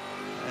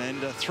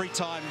and a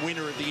 3-time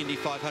winner of the Indy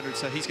 500.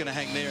 So he's going to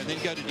hang there and then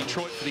go to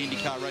Detroit for the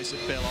IndyCar race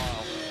at Belle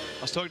Isle.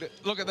 I was talking to,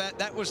 look at that.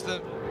 That was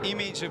the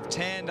image of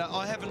Tander.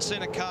 I haven't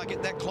seen a car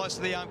get that close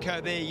to the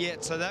Armco there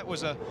yet. So that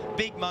was a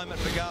big moment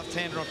for Garth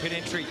Tander on pit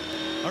entry.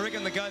 I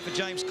reckon the go for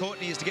James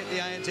Courtney is to get the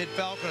ANZ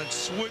Falcon and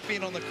swoop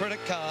in on the credit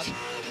card.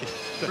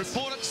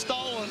 Report it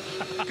stolen,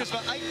 because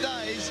for 8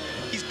 days,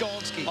 he's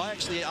Gonski. I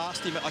actually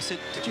asked him, I said,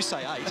 did you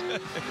say 8?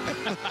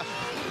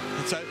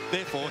 And so,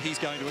 therefore, he's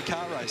going to a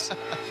car race.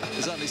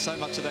 There's only so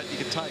much of that you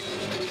can take.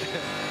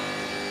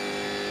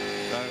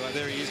 So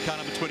there he is, car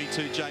number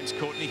 22, James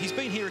Courtney. He's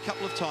been here a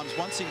couple of times,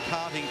 once in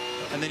karting,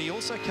 and then he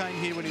also came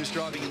here when he was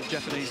driving in the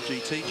Japanese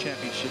GT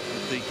Championship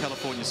at the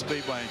California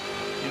Speedway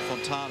in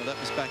Fontana. That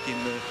was back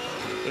in the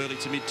early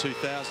to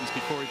mid-2000s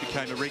before he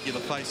became a regular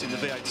face in the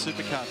V8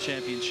 Supercar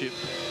Championship.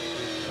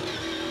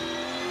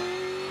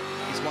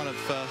 He's one of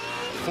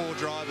 4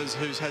 drivers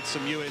who's had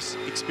some US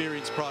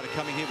experience prior to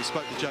coming here. We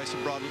spoke to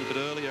Jason Bright a little bit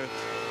earlier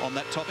on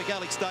that topic.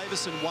 Alex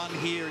Davison won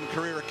here in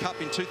Carrera Cup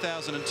in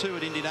 2002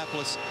 at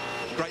Indianapolis.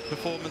 Great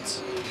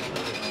performance.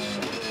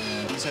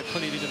 He's had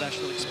plenty of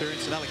international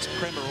experience, and Alex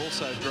Kremer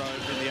also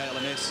drove in the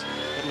ALMS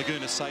at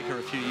Laguna Seca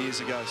a few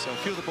years ago. So a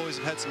few of the boys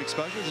have had some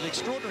exposure. There's an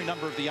extraordinary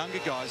number of the younger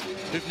guys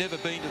who've never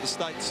been to the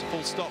States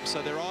full stop,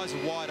 so their eyes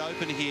are wide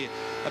open here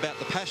about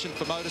the passion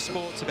for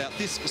motorsports, about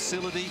this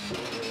facility.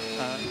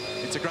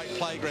 It's a great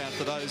playground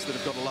for those that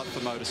have got a love for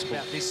motorsport.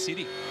 About this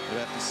city.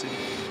 About this city.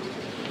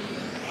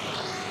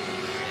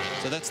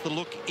 So that's the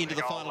look into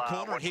the final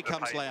corner, and here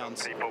comes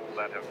Lowndes. People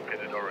that have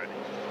pitted already.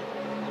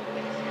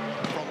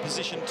 From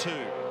position 2.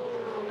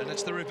 And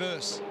it's the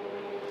reverse.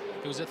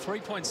 It was a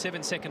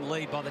 3.7-second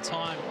lead by the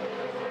time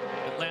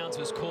that Lowndes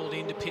was called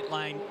into pit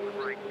lane.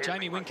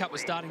 Jamie Whincup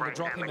was starting to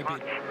drop him a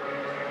bit.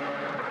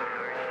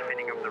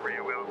 Spinning of the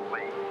rear wheel,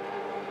 please.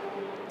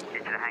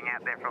 Get you to hang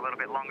out there for a little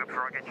bit longer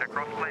before I get you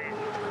across, please.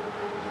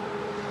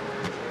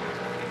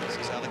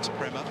 This is Alex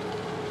Kremer.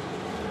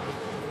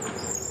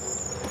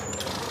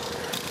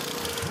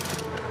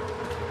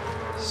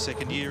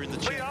 Second year in the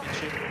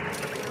championship.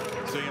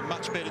 He's doing a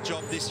much better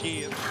job this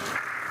year.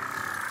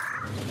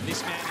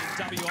 This man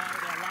in WA,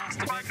 their last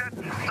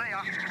event.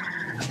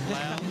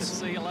 Lowndes.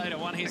 See you later.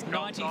 Won his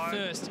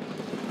 91st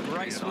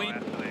race win.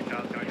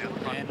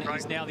 And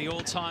he's now the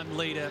all-time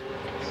leader,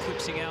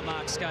 eclipsing our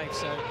Mark Skaife.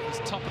 So he's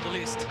top of the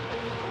list.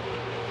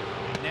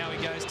 Now he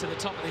goes to the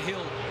top of the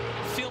hill.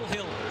 Phil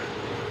Hill.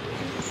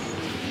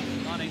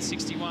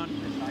 1961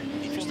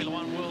 Formula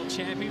One world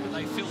champion, but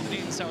they filled it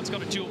in, so it's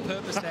got a dual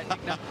purpose, that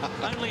nickname.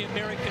 Only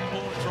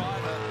American-born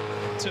driver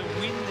to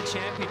win the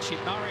championship.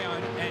 Mario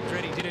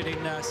Andretti did it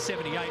in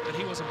 78, but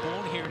he wasn't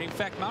born here. And in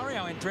fact,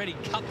 Mario Andretti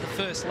cut the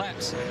first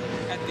laps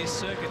at this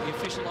circuit, the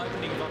official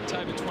opening of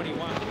October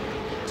 21,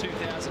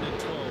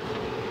 2012.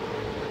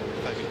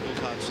 Fabian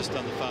Coulthard's just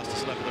done the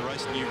fastest lap of the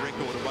race, new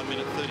record of 1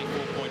 minute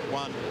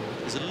 34.1.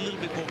 There's a little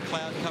bit more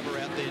cloud cover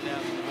out there now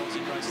than there was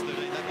in race 13.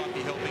 That might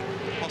be helping,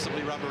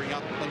 possibly rubbering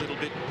up a little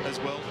bit as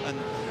well, and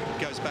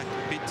it goes back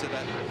a bit to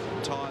that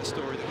tyre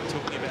story that we're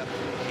talking about.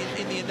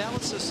 In the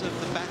analysis of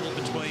the battle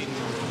between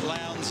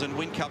Lowndes and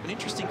Whincup, an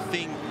interesting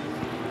thing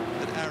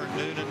that Aaron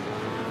Noonan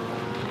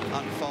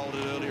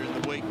unfolded earlier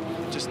in the week,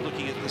 just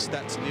looking at the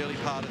stats in the early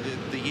part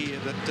of the year,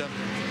 that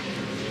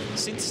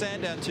since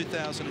Sandown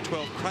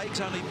 2012, Craig's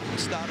only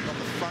started on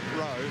the front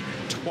row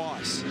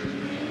twice,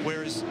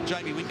 whereas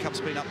Jamie Whincup's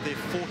been up there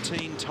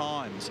 14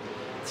 times.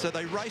 So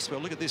they race well.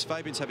 Look at this.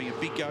 Fabian's having a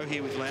big go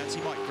here with Lowndes.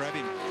 He might grab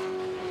him.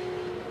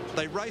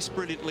 They race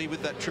brilliantly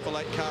with that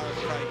 888 car of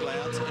Craig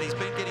Lowndes, and he's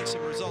been getting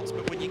some results.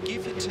 But when you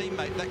give your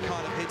teammate that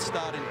kind of head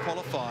start in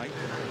qualifying,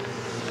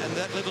 and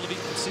that level of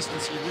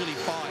inconsistency really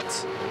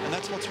bites, and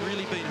that's what's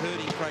really been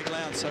hurting Craig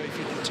Lowndes. So if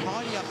you can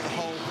tidy up the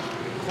whole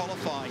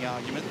qualifying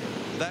argument,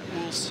 that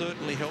will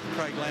certainly help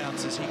Craig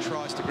Lowndes as he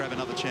tries to grab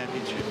another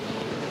championship.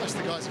 Most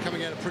of the guys are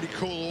coming out of pretty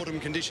cool autumn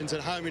conditions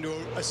at home into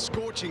a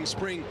scorching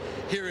spring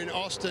here in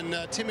Austin.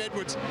 Tim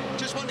Edwards,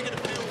 just wanted to get a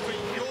feel for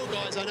your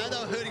guys. I know they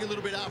were hurting a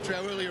little bit after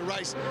our earlier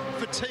race.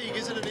 Fatigue,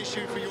 is it an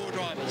issue for your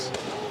drivers?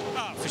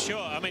 Oh, for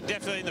sure. I mean,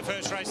 definitely in the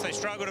first race they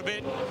struggled a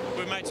bit.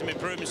 We've made some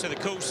improvements to the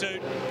cool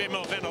suit, a bit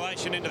more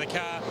ventilation into the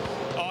car,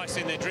 ice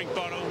in their drink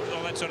bottle,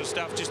 all that sort of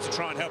stuff, just to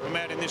try and help them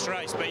out in this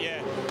race. But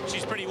yeah,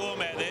 she's pretty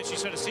warm out there.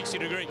 She's sort of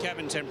 60-degree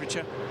cabin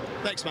temperature.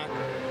 Thanks, Mark.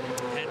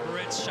 And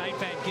Barrett's Shane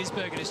Van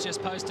Gisbergen has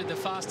just posted the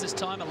fastest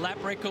time, a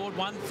lap record,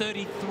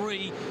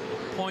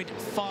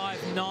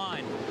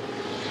 1:33.59.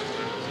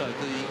 So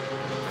the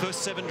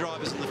first 7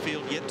 drivers in the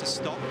field yet to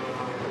stop.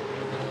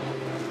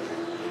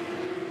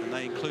 And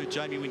they include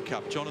Jamie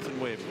Whincup, Jonathan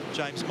Webb,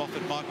 James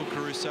Moffat, Michael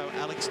Caruso,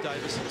 Alex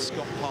Davis,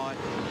 Scott Pye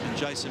and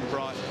Jason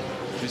Bright,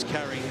 who's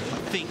carrying, I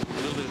think, a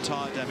little bit of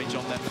tyre damage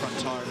on that front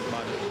tyre at the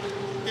moment.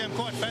 Yeah, I'm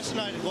quite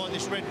fascinated by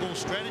this Red Bull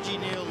strategy,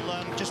 Neil,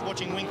 just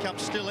watching Whincup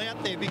still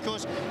out there,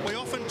 because we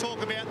often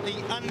talk about the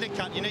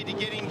undercut. You need to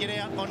get in, get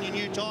out on your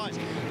new tyres.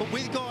 But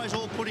with guys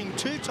all putting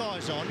 2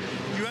 tyres on,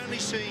 you're only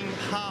seeing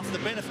half the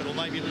benefit, or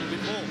maybe a little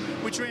bit more,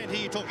 which around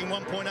here you're talking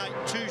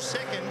 1.82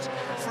 seconds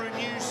for a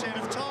new set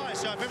of tyres.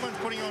 So if everyone's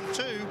putting on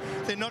 2,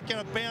 they're not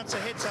going to bounce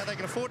ahead, so they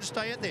can afford to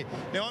stay out there.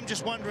 Now, I'm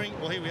just wondering,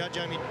 well, here we are,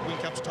 Jamie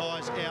Whincup's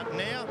tyres out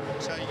now,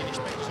 so you can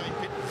expect to see him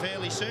pit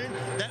fairly soon.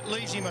 That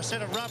leaves him a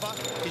set of rubber.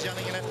 He's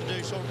only going to have to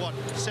do sort of, what,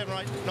 7,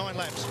 8, 9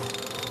 laps.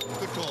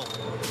 Good call.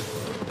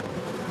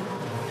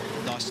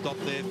 Nice stop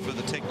there for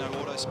the Techno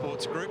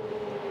Autosports group.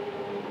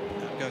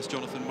 Out goes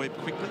Jonathan Webb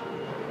quickly.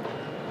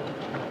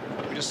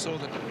 We just saw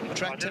the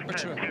track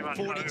temperature,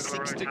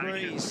 46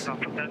 degrees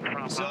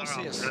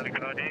Celsius.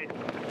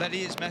 That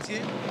is, Matthew.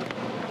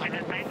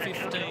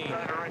 115.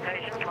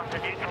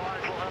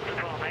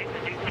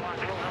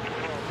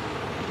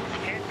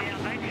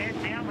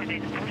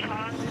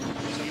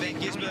 So Van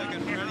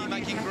Gisbergen really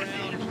making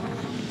ground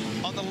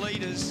on the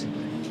leaders.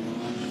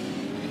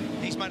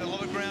 He's made a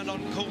lot of ground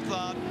on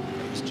Coulthard.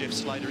 It's Jeff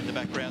Slater in the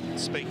background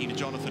speaking to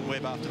Jonathan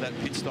Webb after that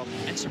pit stop.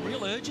 And some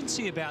real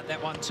urgency about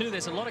that one too.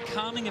 There's a lot of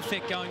calming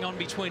effect going on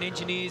between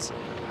engineers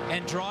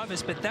and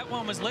drivers, but that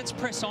one was, let's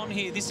press on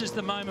here. This is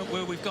the moment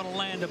where we've got to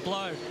land a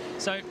blow.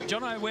 So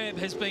Jono Webb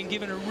has been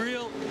given a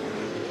real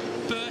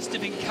burst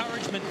of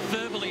encouragement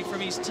verbally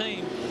from his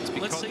team.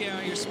 Let's see how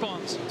he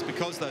responds. It's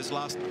because those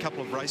last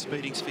couple of race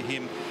meetings for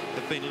him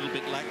have been a little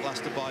bit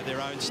lacklustre by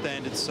their own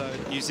standards. So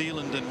New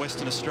Zealand and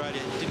Western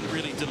Australia didn't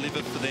really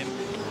deliver for them.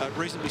 A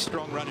reasonably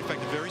strong run, in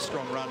fact, a very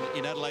strong run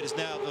in Adelaide. Is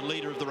now the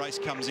leader of the race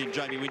comes in,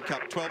 Jamie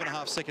Whincup.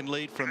 12.5-second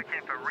lead from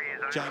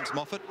James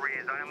Moffat.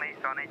 Rears only,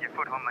 so I need your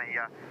foot on the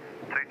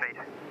 2 feet.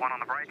 1 on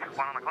the brake,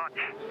 1 on the clutch.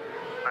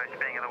 No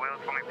spinning of the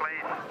wheels for me,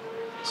 please.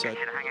 So get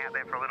you to hang out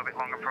there for a little bit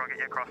longer before I get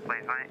you across,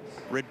 please, mate.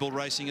 Red Bull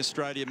Racing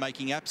Australia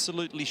making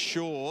absolutely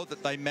sure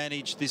that they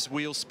manage this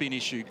wheel spin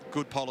issue.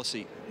 Good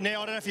policy.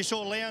 Now, I don't know if you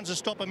saw Lowndes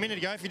stop a minute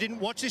ago. If you didn't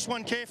watch this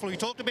one carefully, we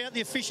talked about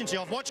the efficiency.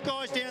 I've watched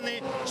guys down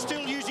there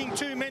still using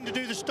 2 men to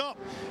do the stop.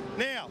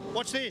 Now,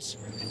 watch this.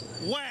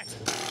 Whack.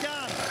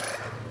 Done.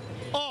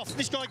 Off.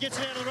 This guy gets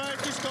it out of the road.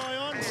 This guy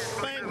on.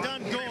 Bang.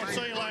 Done. Gone.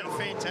 See you later.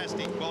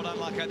 Fantastic. Well done,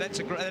 Marco. That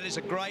is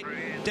a great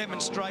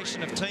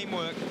demonstration of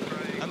teamwork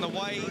and the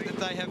way that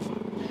they have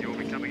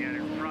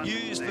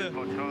used the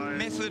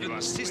method and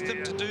the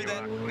system to do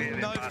that with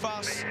no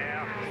fuss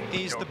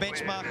is the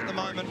benchmark at the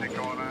moment. You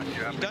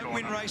don't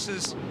win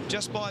races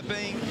just by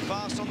being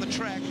fast on the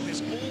track.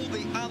 There's all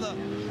the other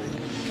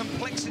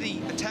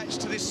complexity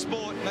attached to this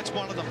sport. That's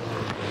one of them.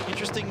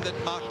 Interesting that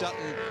Mark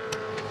Dutton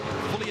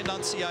fully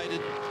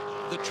enunciated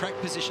the track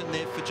position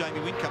there for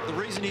Jamie Whincup. The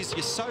reason is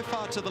you're so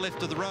far to the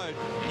left of the road,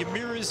 your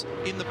mirrors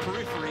in the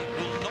periphery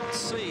will not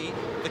see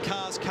the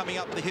cars coming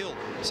up the hill.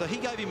 So he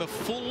gave him a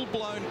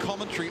full-blown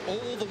commentary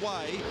all the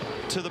way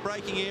to the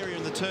braking area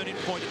and the turn-in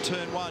point at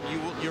turn 1.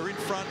 You're in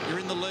front, you're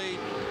in the lead.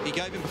 He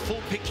gave him a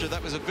full picture.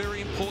 That was a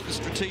very important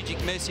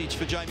strategic message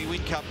for Jamie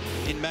Whincup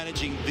in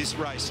managing this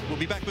race. We'll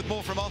be back with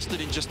more from Austin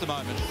in just a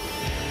moment.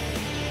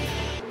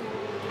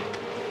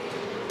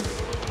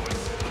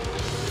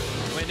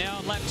 We're now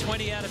on lap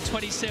 20 out of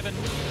 27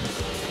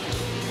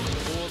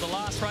 for the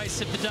last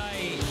race of the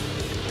day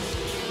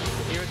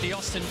here at the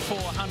Austin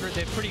 400.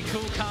 They're pretty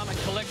cool, calm and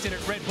collected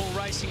at Red Bull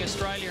Racing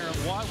Australia, and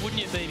why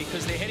wouldn't you be?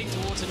 Because they're heading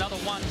towards another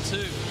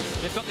 1-2.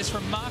 They've got this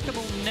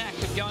remarkable knack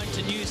of going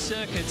to new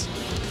circuits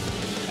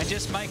and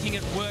just making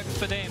it work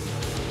for them.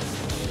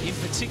 In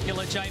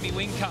particular, Jamie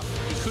Whincup.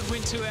 He could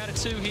win 2 out of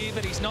 2 here,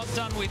 but he's not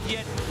done with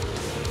yet.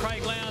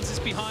 Craig Lowndes is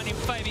behind him,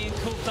 Fabian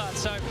Coulthard.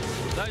 So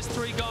those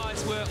 3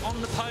 guys were on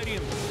the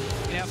podium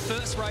in our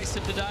first race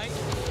of the day.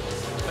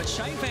 But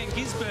Shane Van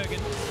Gisbergen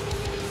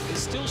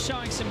is still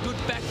showing some good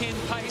back-end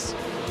pace.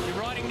 You're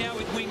riding now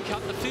with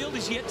Whincup. The field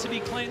is yet to be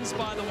cleansed,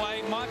 by the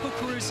way. Michael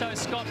Caruso,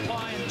 Scott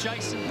Pye and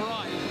Jason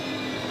Bright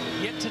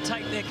yet to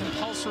take their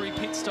compulsory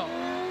pit stop.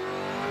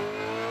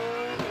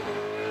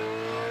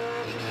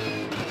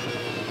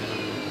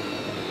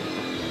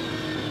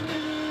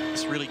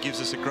 Really gives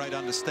us a great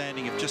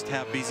understanding of just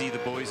how busy the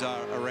boys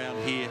are around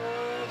here.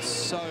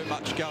 So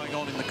much going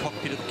on in the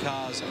cockpit of the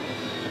cars.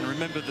 And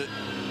remember that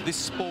this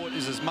sport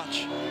is as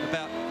much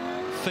about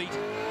feet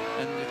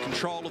and the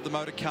control of the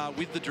motor car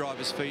with the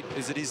driver's feet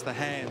as it is the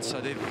hands.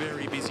 So they're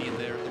very busy in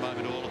there at the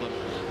moment, all of them.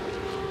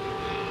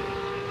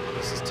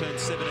 This is turn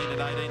 17 and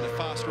 18, the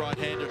fast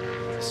right-hander.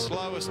 The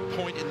slowest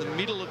point in the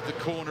middle of the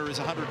corner is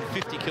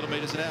 150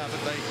 kilometres an hour,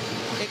 but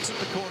they exit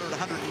the corner at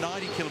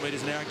 190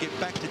 kilometres an hour and get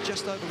back to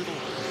just over a little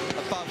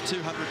above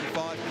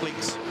 205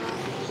 clicks.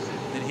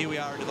 And here we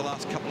are into the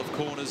last couple of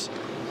corners.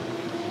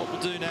 What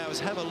we'll do now is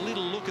have a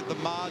little look at the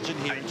margin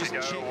here and just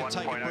check and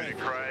take a breath.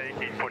 Craig,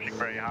 he's pushing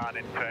very hard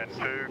in turn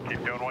 2.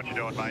 Keep doing what you're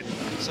doing, mate.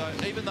 So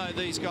even though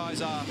these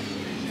guys are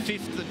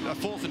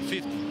fourth and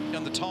fifth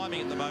on the timing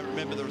at the moment,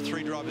 remember there are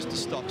 3 drivers to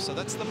stop. So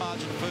that's the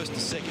margin first to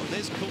second.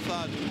 There's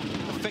Coulthard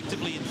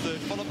effectively in third,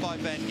 followed by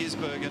Van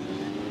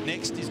Gisbergen.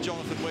 Next is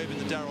Jonathan Webb in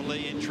the Darrell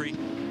Lee entry,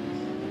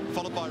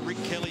 followed by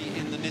Rick Kelly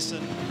in the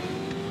Nissan.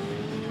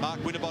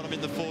 Mark Winterbottom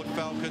in the Ford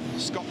Falcon,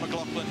 Scott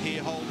McLaughlin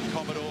here, Holden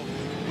Commodore,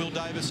 Will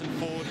Davison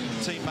Ford,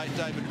 teammate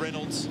David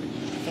Reynolds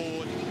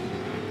Ford.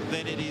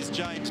 Then it is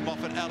James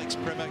Moffat, Alex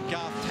Premer,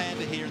 Garth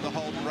Tander here in the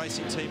Holden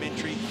Racing Team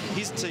entry.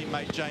 His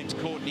teammate James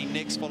Courtney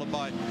next, followed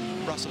by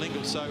Russell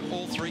Ingall. So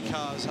all 3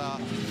 cars are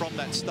from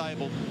that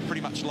stable,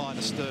 pretty much line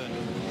astern.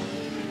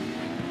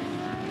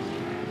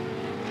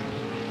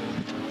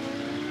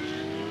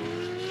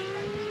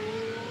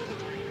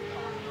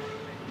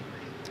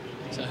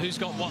 So who's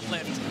got what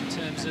left in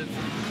terms of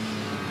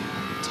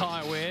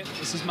tyre wear?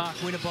 This is Mark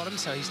Winterbottom,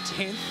 so he's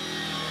 10th.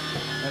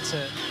 That's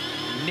a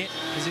net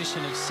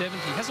position of 7th.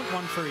 He hasn't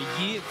won for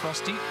a year,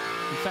 Frosty.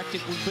 In fact,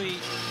 it will be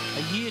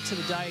a year to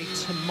the day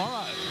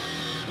tomorrow.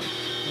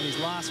 And his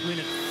last win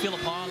at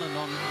Phillip Island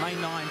on May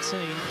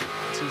 19.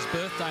 It's his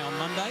birthday on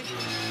Monday.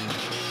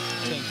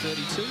 Turned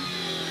 32.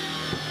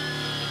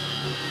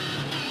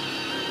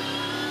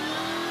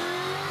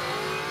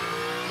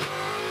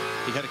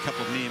 He had a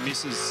couple of near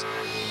misses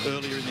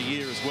earlier in the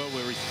year as well,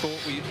 where he thought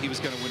he was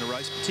going to win a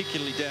race,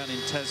 particularly down in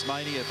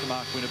Tasmania for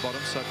Mark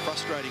Winterbottom, so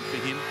frustrating for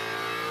him.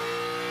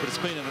 But it's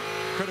been an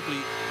incredibly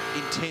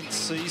intense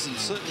season,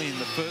 certainly in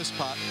the first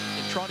part,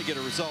 in trying to get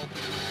a result.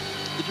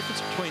 The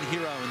difference between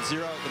hero and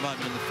zero at the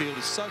moment in the field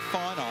is so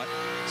finite,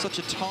 such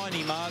a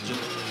tiny margin.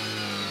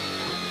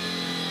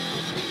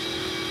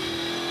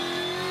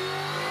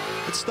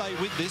 Let's stay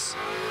with this.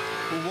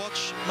 We'll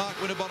watch Mark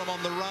Winterbottom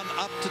on the run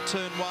up to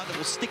turn 1.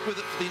 We'll stick with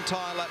it for the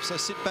entire lap, so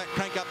sit back,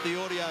 crank up the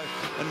audio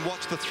and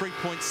watch the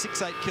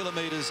 3.68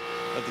 kilometres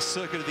of the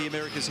Circuit of the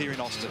Americas here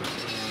in Austin.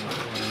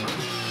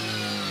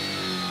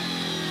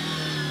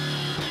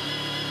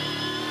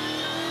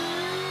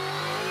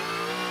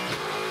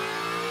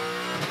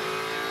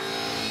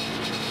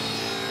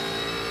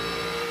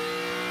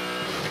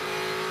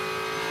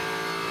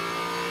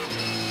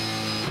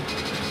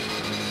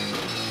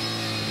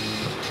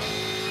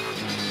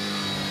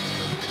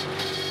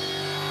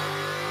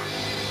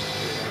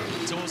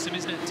 Awesome,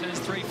 isn't it? Turns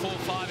 3, 4,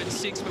 5 and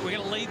 6, but we're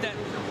going to lead that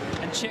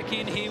and check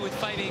in here with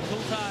Fabian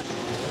Coulthard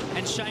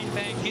and Shane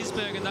Van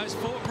Gisbergen. Those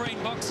 4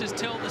 green boxes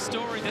tell the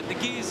story that the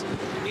Giz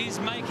is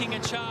making a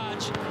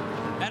charge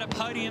at a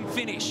podium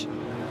finish.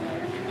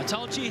 I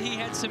told you he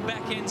had some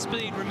back-end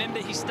speed. Remember,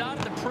 he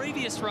started the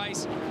previous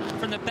race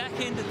from the back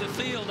end of the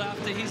field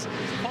after his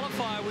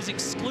qualifier was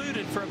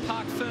excluded for a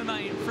Parc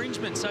Fermé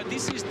infringement. So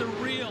this is the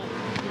real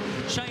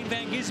Shane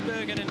Van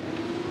Gisbergen and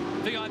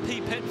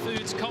VIP Pet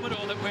Foods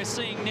Commodore that we're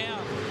seeing now,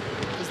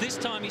 because this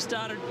time he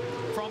started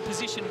from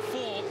position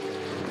 4,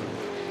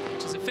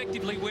 which is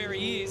effectively where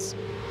he is,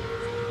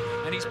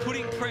 and he's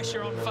putting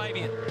pressure on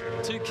Fabian.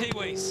 2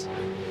 Kiwis.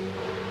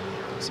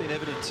 I've seen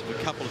evidence of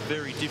a couple of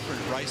very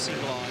different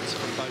racing lines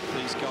from both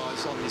these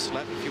guys on this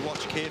lap. If you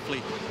watch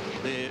carefully,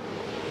 they're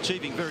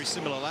achieving very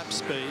similar lap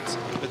speeds,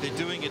 but they're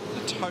doing it in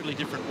a totally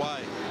different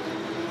way.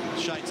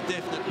 Shane's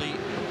definitely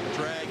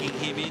dragging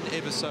him in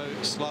ever so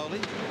slowly.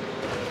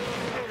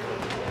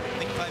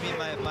 Fabian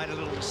may have made a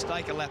little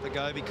mistake a lap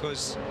ago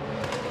because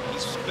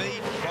his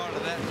speed prior to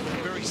that was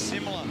very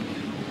similar.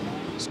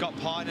 Scott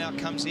Pye now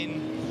comes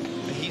in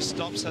for his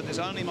stop, so there's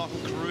only Michael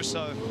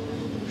Caruso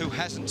who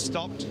hasn't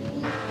stopped.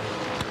 And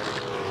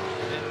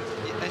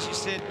as you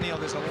said, Neil,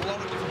 there's a lot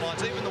of different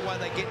lines, even the way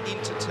they get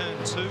into turn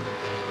 2,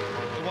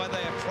 the way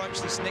they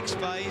approach this next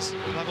phase.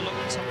 You'll have a look,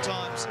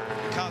 sometimes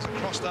the cars are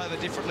crossed over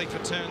differently for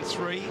turn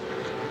 3.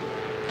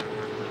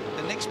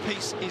 The next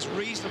piece is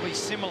reasonably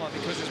similar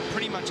because there's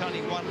pretty much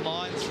only one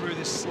line through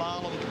this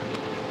slalom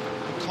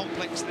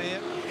complex there.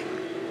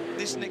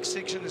 This next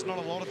section, there's not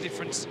a lot of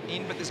difference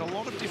in, but there's a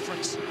lot of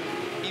difference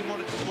in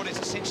what is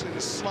essentially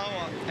the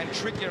slower and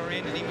trickier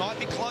end, and he might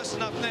be close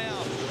enough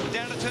now.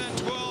 Down to turn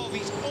 12,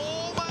 he's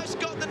almost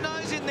got the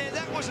nose in there.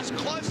 That was as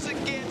close as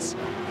it gets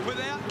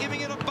without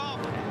giving it a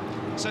bump.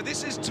 So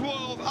this is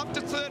 12, up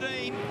to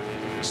 13.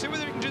 See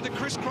whether he can do the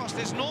crisscross.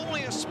 There's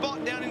normally a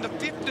spot down into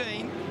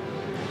 15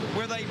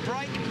 where they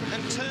brake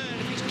and turn.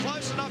 If he's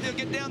close enough, he'll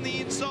get down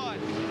the inside.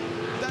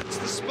 That's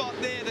the spot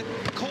there that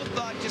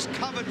Coulthard just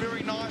covered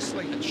very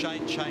nicely. And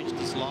Shane changed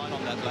his line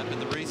on that lap,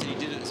 and the reason he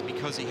did it is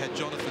because he had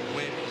Jonathan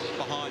Webb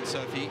behind.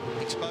 So if he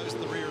exposed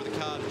the rear of the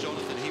car to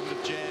Jonathan, he would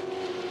have jammed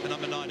the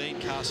number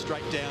 19 car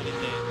straight down in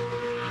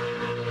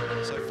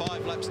there. So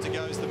 5 laps to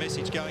go is the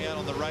message going out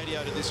on the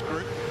radio to this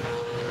group.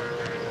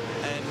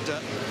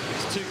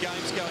 there's 2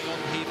 games going on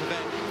here for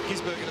Van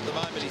Gisbergen at the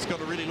moment. He's got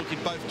to really look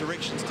in both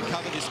directions to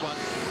cover this one.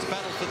 It's a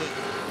battle for the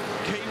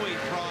Kiwi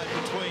pride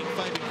between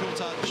Fabian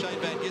Coulthard and Shane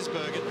Van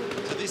Gisbergen.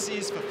 So this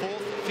is for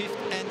 4th, 5th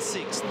and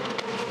 6th.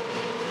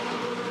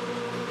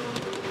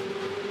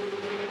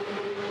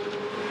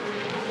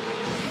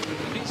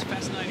 It's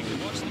fascinating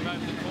to watch them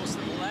over the course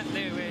of the lap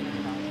there, where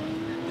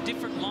the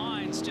different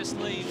lines just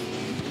leave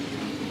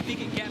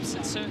bigger gaps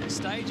at certain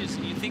stages,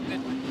 and you think that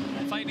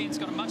Fabian's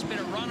got a much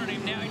better run on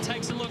him now. He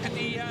takes a look at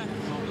the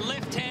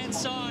left-hand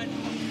side,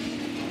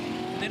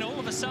 and then all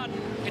of a sudden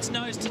it's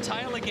nose to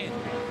tail again.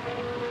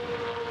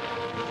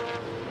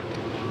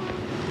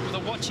 With a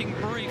watching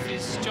brief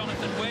is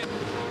Jonathan Webb,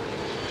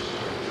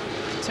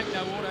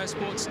 Techno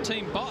Autosports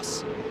team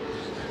boss.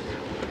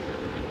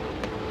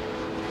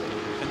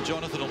 And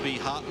Jonathan will be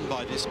heartened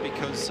by this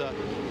because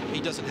he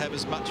doesn't have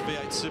as much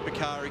V8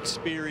 supercar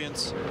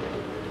experience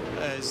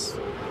as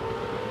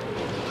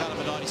car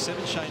number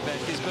 97, Shane Van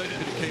Gisbergen, a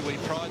bit of Kiwi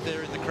pride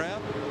there in the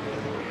crowd.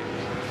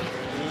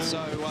 So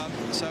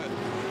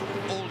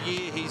all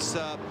year he's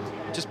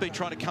just been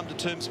trying to come to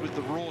terms with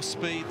the raw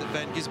speed that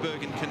Van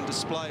Gisbergen can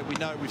display. We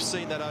know we've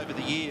seen that over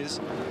the years,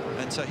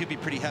 and so he'll be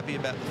pretty happy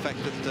about the fact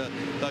that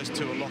those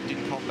two are locked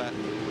in combat.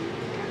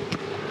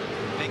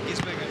 Van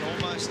Gisbergen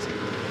almost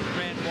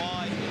ran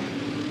wide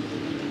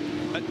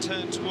at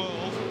turn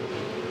 12,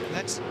 and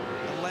that's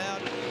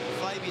allowed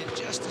Fabian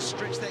just to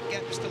stretch that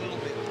gap just a little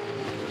bit.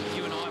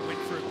 You and I went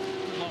for a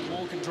long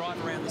walk and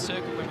drive around the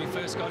circuit when we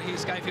first got here.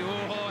 Scafie,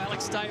 oh,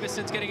 Alex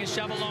Davison's getting a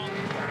shove along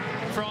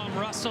from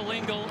Russell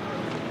Ingall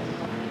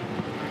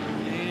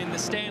in the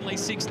Stanley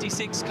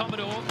 66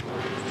 Commodore,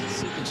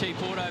 super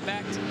cheap auto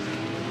backed.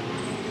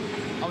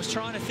 I was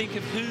trying to think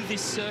of who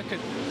this circuit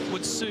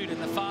would suit in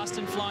the fast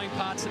and flowing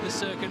parts of the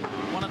circuit.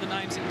 One of the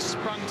names that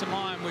sprung to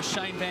mind was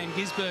Shane Van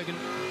Gisbergen,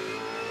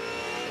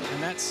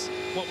 and that's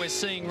what we're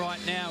seeing right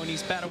now in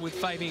his battle with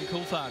Fabian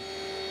Coulthard.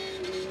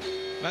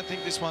 I don't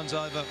think this one's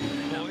over,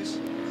 boys.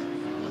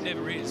 It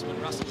never is when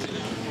Russell's in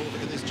it.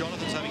 Look at this,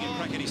 Jonathan's having a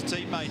crack at his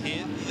teammate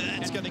here.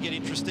 It's going to get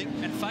interesting.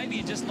 And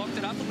Fabian just locked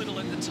it up a little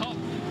at the top,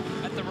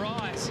 at the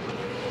rise.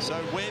 So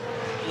Webb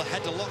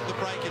had to lock the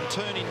brake and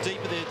turn in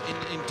deeper there.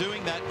 In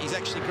doing that, he's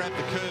actually grabbed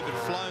the curb and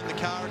flown the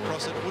car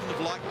across it. Wouldn't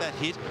have liked that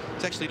hit.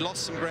 He's actually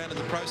lost some ground in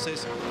the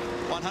process.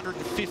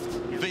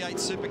 105th V8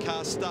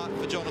 supercar start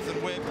for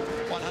Jonathan Webb.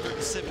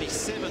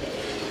 177th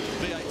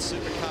V8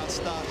 supercar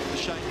start for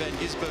Shane Van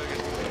Gisbergen.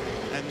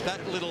 And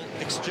that little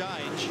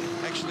exchange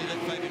actually let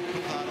Fabian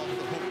Coulthard off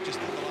the hook just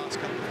in the last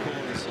couple of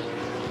corners.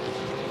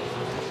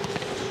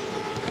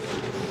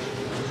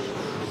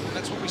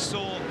 That's what we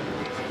saw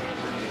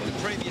in the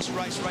previous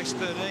race, race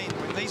 13.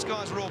 When these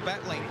guys were all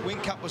battling,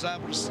 Whincup was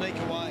able to sneak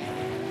away.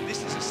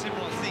 This is a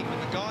similar thing. When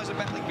the guys are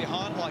battling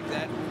behind like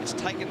that, it's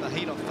taken the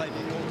heat off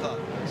Fabian Coulthard.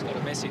 He's got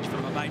a message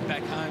from a mate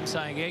back home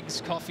saying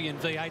eggs, coffee and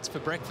V8s for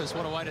breakfast.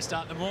 What a way to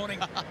start the morning.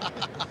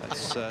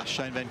 That's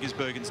Shane Van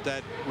Gisbergen's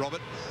dad,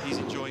 Robert. He's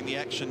enjoying the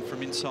action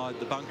from inside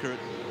the bunker at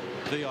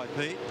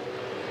VIP.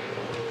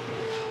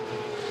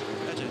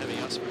 Imagine having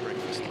us for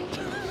breakfast.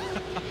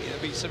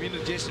 There'll be some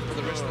indigestion for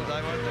the rest of the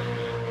day, won't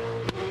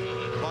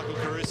there? Michael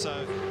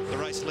Caruso, the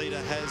race leader,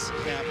 has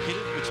now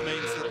pitted, which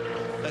means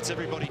that that's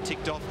everybody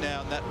ticked off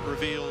now, and that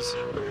reveals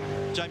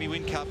Jamie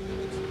Whincup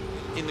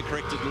in the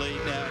corrected lead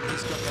now, and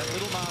he's got that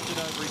little margin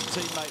over his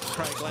teammate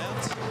Craig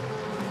Lowndes.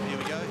 Here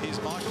we go, here's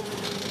Michael.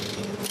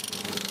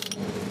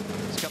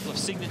 There's a couple of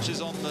signatures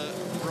on the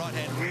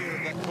right-hand rear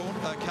of that corner,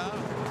 car,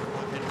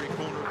 right-hand rear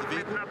corner of the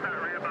vehicle. Listen up that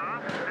rear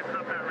bar, listen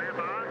up that rear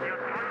bar. You're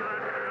on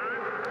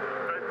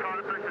those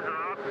tyre pressures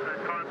are up,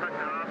 those tyre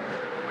pressures are up.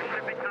 We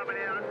should be coming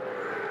out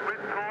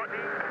with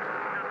Courtney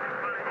just in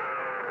front of you.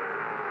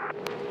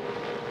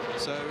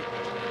 So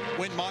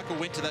when Michael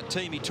went to that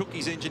team, he took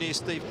his engineer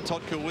Steve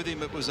Todkill with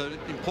him. It was an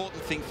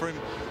important thing for him.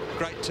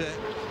 Great to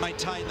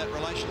maintain that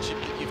relationship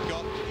that you've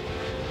got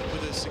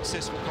with a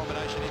successful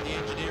combination in the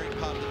engineering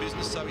part of the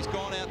business. So he's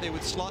gone out there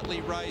with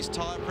slightly raised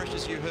tyre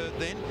pressures, you heard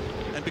then,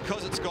 and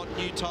because it's got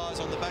new tyres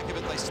on the back of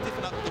it, they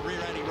stiffen up the rear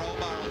anti-roll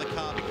bar on the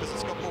car because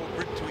it's got more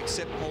grip to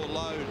accept more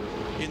load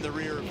in the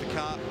rear of the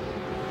car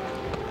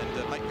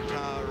and make the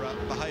car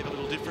behave a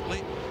little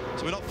differently.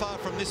 So we're not far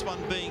from this one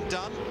being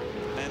done,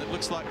 and it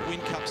looks like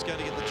Whincup's going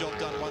to get the job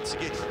done once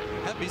again.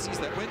 How busy is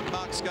that? When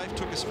Mark Scaife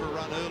took us for a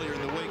run earlier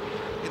in the week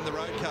in the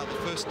road car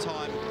the first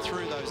time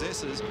through those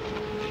S's,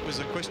 it was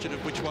a question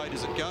of which way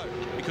does it go,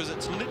 because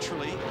it's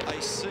literally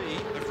a sea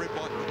of red,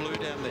 white and blue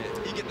down there.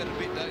 You get that a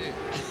bit, don't you?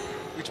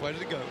 Which way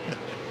did it go?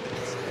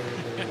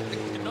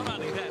 And not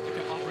only that,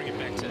 I'll bring it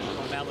back to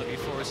normality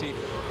for us here.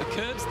 The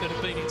curbs that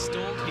have been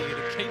installed here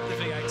to keep the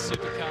V8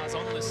 supercars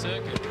on the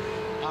circuit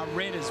are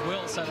red as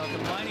well, so they're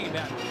complaining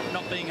about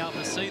not being able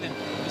to see them.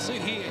 You see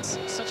here, it's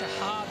such a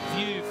hard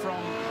view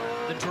from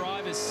the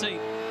driver's seat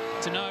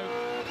to know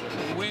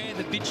where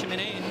the bitumen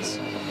ends,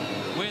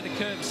 where the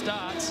curb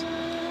starts,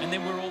 and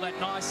then where all that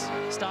nice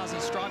stars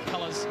and stripe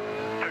colours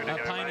are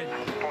painted.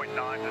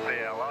 0.9 to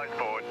see our line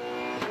board.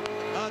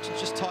 Margin's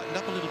just tightened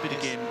up a little bit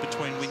again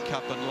between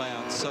Whincup and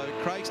Lowndes, so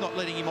Craig's not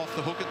letting him off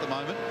the hook at the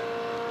moment.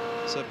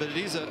 So, but it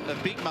is a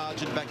big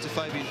margin back to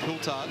Fabian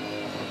Coulthard,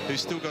 who's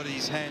still got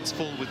his hands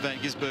full with Van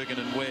Gisbergen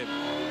and Webb.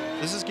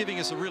 This is giving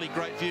us a really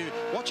great view.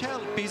 Watch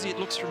how busy it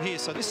looks from here.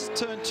 So this is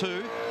turn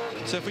 2.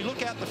 So if we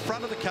look out the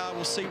front of the car,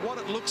 we'll see what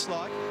it looks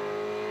like.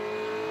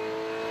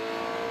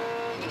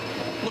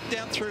 Look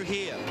down through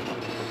here.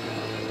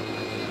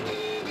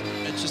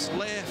 It's just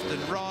left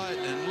and right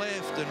and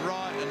left and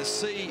right and a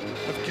sea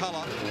of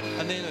colour,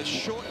 and then a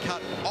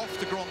shortcut off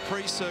the Grand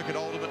Prix circuit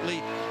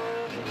ultimately.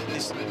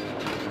 This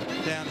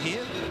down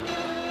here.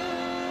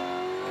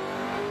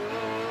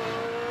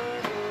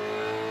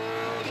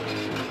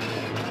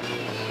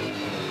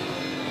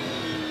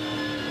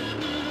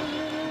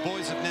 The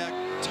boys have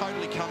now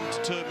totally come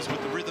to terms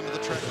with the rhythm of the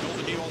track and all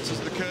the nuances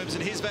of the curbs.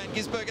 And here's Van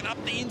Gisbergen up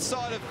the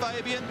inside of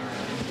Fabian.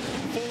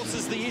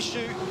 Forces the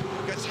issue.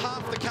 Goes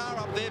half the car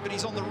up there, but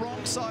he's on the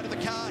wrong side of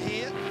the car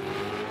here.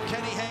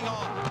 Can he hang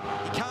on?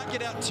 He can't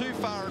get out too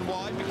far and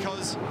wide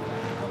because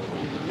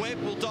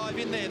Webb will dive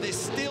in there. They're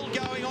still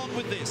going on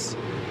with this.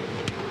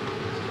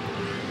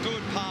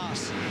 Good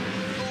pass.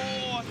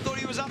 Oh, I thought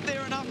he was up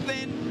there enough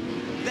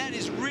then. That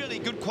is really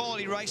good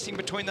quality racing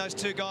between those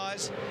two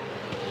guys.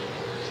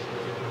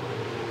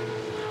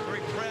 Very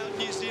proud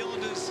New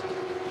Zealanders.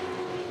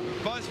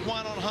 Both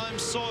won on home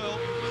soil,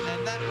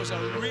 and that was a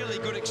really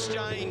good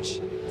exchange.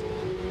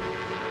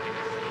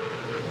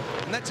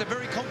 And that's a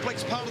very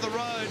complex part of the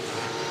road,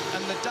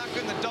 and the duck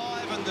and the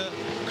dive and the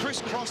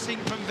crisscrossing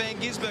from Van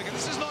Gisbergen.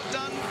 This is not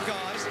done,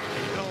 guys.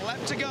 Got a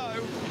lap to go,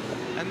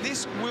 and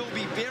this will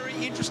be very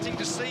interesting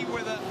to see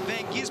whether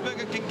Van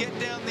Gisbergen can get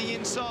down the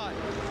inside.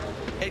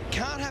 It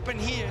can't happen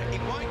here.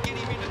 It won't get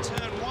him into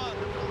turn 1.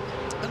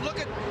 And look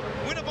at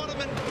Winterbottom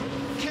and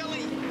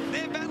Kelly.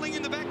 They're battling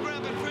in the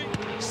background between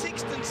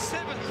 6th and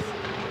 7th.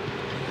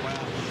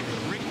 Wow.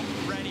 Rick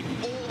ran him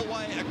all the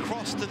way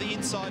across to the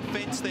inside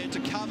fence there to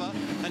cover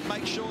and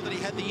make sure that he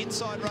had the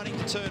inside running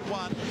to turn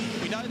 1.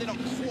 We know they're not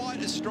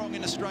quite as strong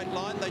in a straight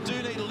line. They do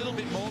need a little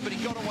bit more, but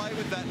he got away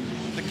with that.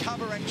 The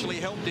cover actually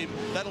helped him.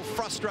 That'll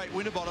frustrate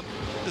Winterbottom.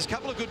 There's a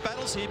couple of good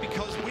battles here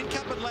because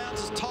Whincup and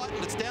Lowndes is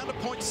tightened. It's down to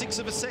 0.6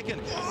 of a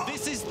second.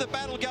 This is the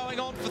battle going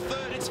on for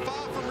third. It's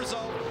far from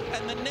resolved,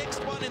 and the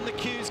next one in the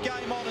queue's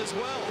game on as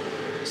well.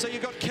 So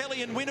you've got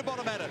Kelly and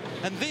Winterbottom at it,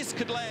 and this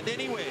could land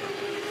anywhere.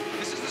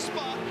 This is the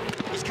spot.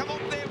 He's come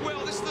up there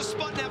well. This is the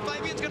spot now.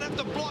 Fabian's going to have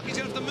to block. He's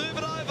going to have to move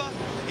it over.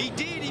 He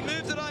did. He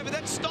moved it over.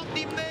 That stopped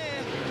him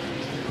there.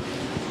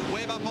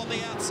 Webb up on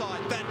the outside.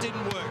 That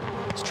didn't work.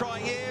 He's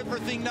trying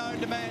everything known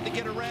to man to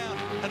get around.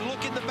 And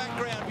look in the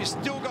background. You've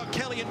still got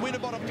Kelly and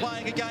Winterbottom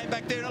playing a game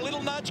back there. And a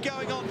little nudge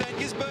going on. Van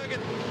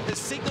Gisbergen has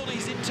signalled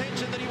his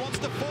intention that he wants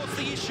to force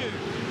the issue.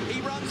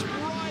 He runs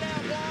right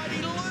out wide.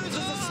 He loses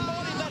a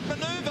spot in that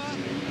manoeuvre.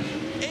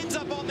 Ends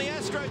up on the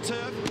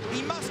AstroTurf.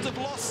 He must have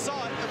lost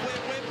sight of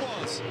where Webb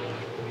was.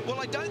 Well,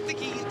 I don't think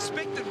he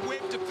expected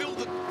Webb to fill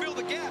the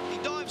gap. He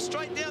dived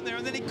straight down there,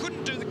 and then he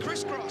couldn't do the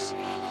crisscross.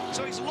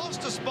 So he's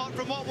lost a spot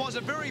from what was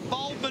a very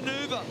bold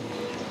manoeuvre.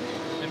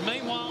 And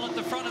meanwhile, at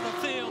the front of the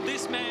field,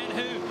 this man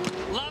who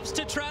loves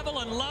to travel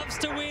and loves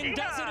to win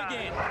does it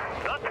again.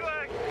 That's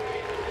work.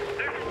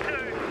 2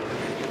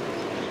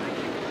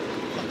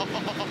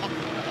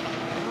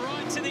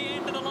 Right to the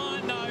end of the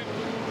line, though.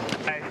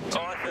 Hey,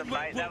 awesome,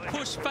 mate. That was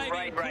push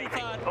Fabian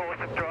Coulthard,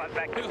 awesome drive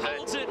back to who third.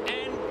 holds it,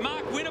 and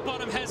Mark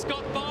Winterbottom has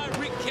got by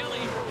Rick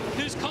Kelly,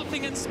 who's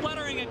coughing and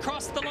spluttering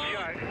across the line.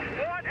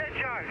 What a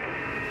joke.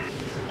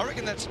 I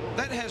reckon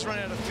that has run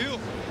out of fuel.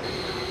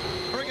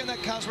 I reckon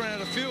that car's run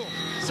out of fuel.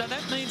 So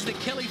that means that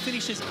Kelly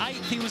finishes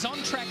 8th. He was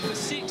on track for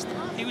 6th.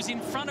 He was in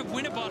front of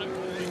Winterbottom.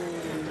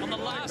 On the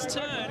last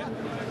turn,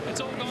 it's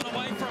all gone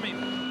away from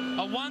him.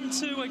 A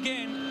 1-2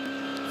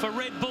 again for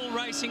Red Bull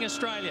Racing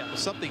Australia.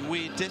 Something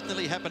weird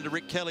definitely happened to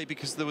Rick Kelly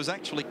because there was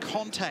actually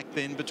contact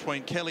then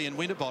between Kelly and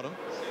Winterbottom.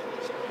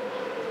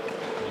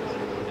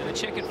 And a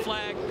checkered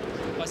flag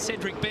by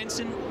Cedric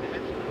Benson.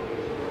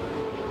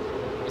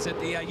 He's at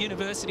the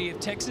University of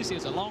Texas. He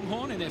was a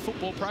Longhorn in their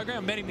football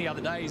program. Met him the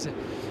other day. He's a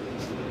unit.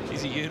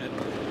 He's a unit.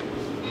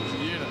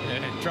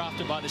 Yeah,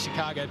 drafted by the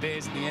Chicago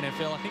Bears in the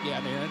NFL. I think he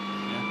had earned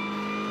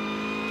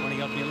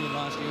 20-odd million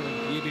last year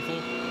and the year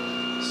before.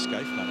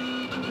 Scaife money.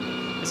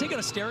 Has he got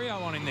a stereo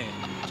on in there,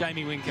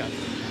 Jamie Winker?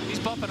 He's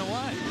bopping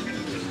away.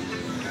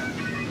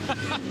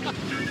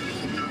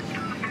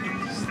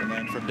 It's the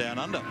man from down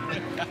under.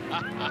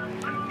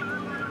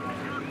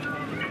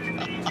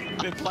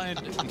 They're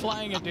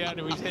playing it down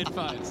to his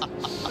headphones.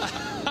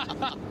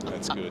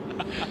 That's good.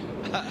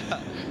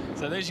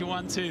 So there's your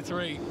 1, 2,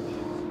 3.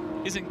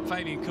 Isn't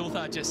Fabian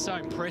Coulthard just so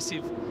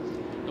impressive?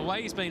 The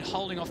way he's been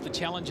holding off the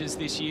challenges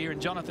this year,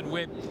 and Jonathan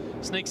Webb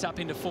sneaks up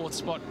into 4th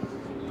spot.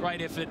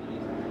 Great effort.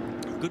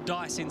 Good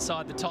dice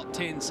inside the top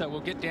 10. So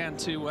we'll get down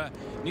to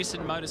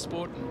Nissan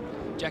Motorsport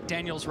and Jack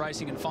Daniels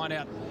Racing and find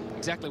out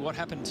exactly what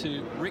happened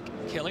to Rick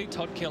Kelly,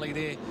 Todd Kelly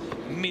there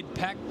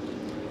mid-pack.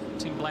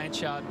 Tim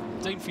Blanchard,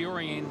 Dean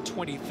Fiore in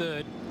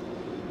 23rd,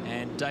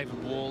 and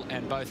David Wall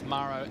and both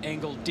Maro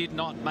Engel did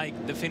not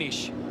make the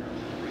finish.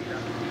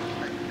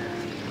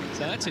 So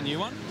that's a new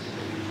one.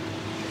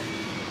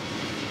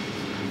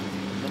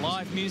 The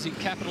live music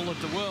capital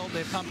of the world.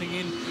 They're pumping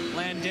in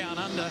Land Down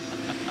Under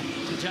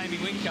to Jamie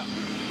Whincup.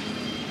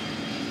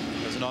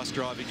 It was a nice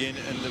drive again,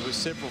 and there were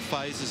several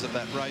phases of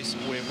that race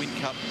where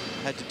Whincup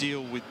had to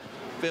deal with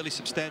fairly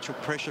substantial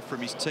pressure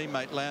from his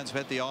teammate Lowndes, who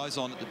had the eyes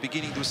on at the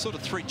beginning. There was sort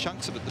of 3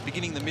 chunks of it, the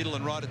beginning, the middle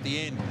and right at the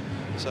end.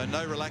 So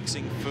no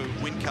relaxing for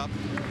Whincup.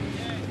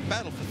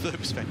 Battle for third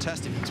was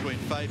fantastic between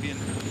Fabian,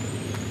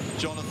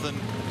 Jonathan,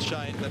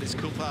 Shane, that is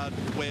Coulthard,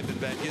 Webb and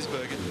Van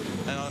Gisbergen.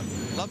 And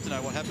I'd love to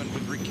know what happened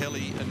with Rick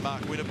Kelly and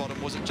Mark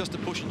Winterbottom. Was it just a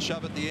push and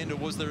shove at the end, or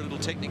was there a little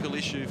technical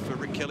issue for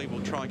Rick Kelly?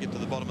 We'll try and get to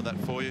the bottom of that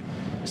for you.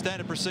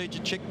 Standard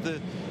procedure, check the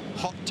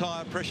hot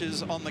tyre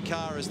pressures on the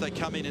car as they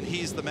come in, and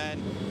here's the man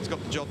who's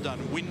got the job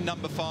done. Win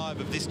number 5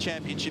 of this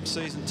championship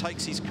season,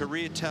 takes his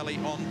career tally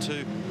on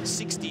to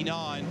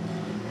 69.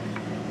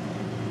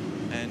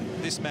 And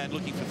this man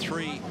looking for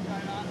 3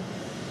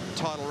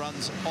 title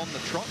runs on the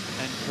trot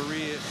and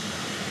career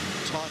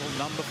title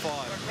number 5.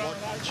 What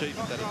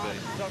achievement that'd be.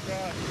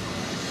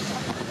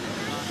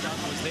 Mark Dunn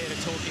was there to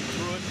talk him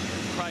through it.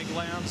 Craig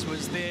Lowndes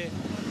was there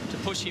to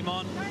push him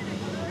on.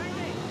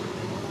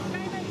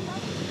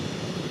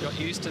 Got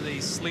used to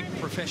these slick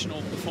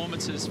professional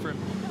performances from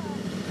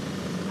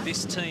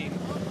this team.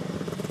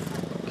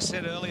 I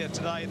said earlier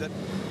today that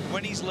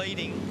when he's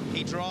leading,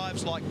 he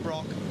drives like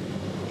Brock.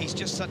 He's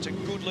just such a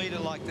good leader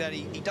like that.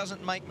 He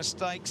doesn't make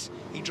mistakes.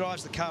 He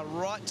drives the car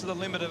right to the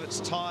limit of its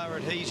tyre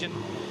adhesion.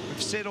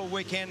 We've said all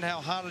weekend how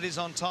hard it is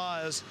on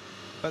tyres,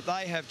 but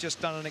they have just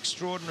done an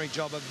extraordinary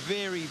job. A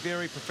very,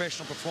 very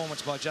professional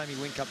performance by Jamie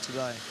Whincup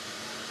today.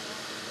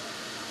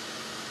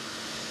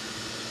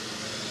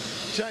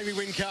 Jamie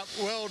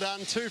Whincup, well done.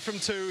 2 from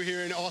 2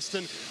 here in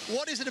Austin.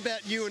 What is it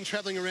about you and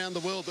travelling around the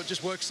world that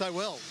just works so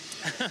well?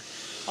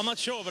 I'm not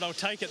sure, but I'll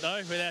take it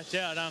though, without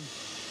doubt.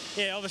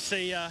 Yeah,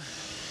 obviously,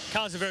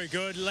 cars are very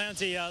good.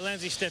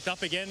 Lowndesy stepped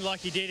up again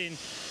like he did in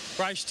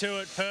race 2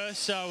 at Perth.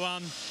 So,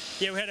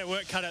 yeah, we had our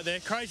work cut out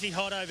there. Crazy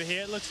hot over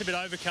here. It looks a bit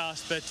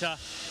overcast, but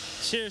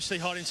seriously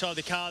hot inside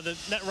the car.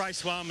 That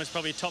race 1 was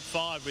probably top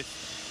 5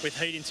 with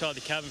heat inside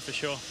the cabin for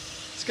sure.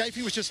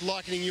 Scapey was just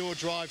likening your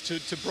drive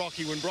to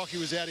Brocky. When Brocky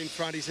was out in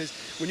front, he says,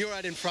 when you're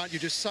out in front, you're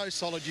just so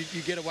solid,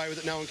 you get away with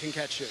it, no one can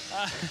catch you.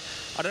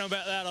 I don't know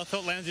about that. I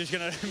thought Lowndesy was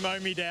going to mow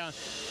me down.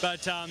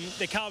 But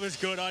the car was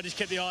good. I just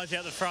kept the eyes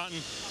out the front,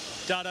 and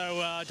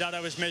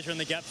Dado was measuring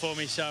the gap for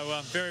me,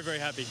 so very, very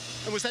happy.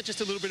 And was that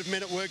just a little bit of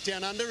men at work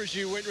down under as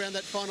you went around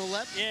that final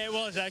lap? Yeah, it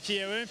was actually.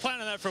 Yeah, we've been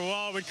planning that for a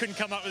while. We couldn't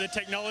come up with the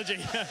technology.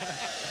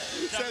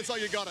 Sounds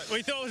like you got it.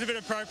 We thought it was a bit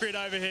appropriate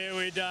over here.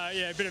 We'd,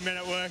 yeah, a bit of men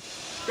at work.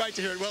 Great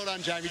to hear it. Well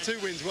done, Jamie. 2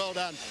 wins. Well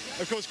done.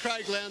 Of course,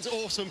 Craig Lowndes,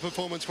 awesome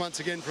performance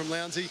once again from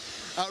Lowndesy.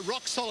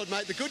 Rock solid,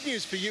 mate. The good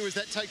news for you is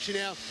that takes you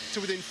now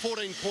to within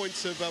 14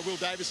 points of Will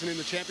Davison in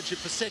the championship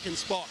for 2nd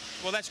spot.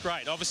 Well, that's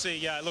great.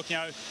 Obviously, look, you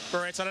know,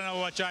 Barrett's, I don't know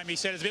what Jamie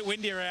said. It's a bit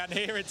windy around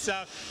here. It's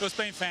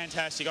been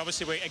fantastic.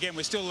 Obviously,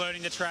 we're still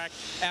learning the track.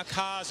 Our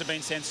cars have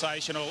been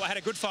sensational. I had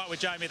a good fight with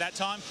Jamie that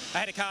time. I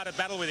had a car to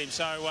battle with him.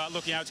 So,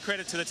 look, you know, it's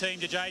credit to the team,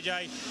 to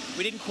JJ.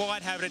 We didn't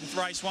quite have it in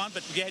race 1,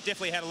 but we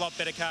definitely had a lot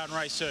better car in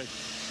race 2.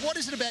 What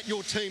is it about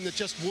your team that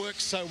just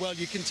works so well?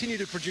 You continue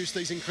to produce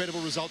these incredible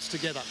results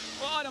together.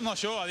 Well, I'm not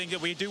sure. I think that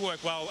we do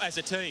work well as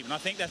a team, and I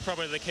think that's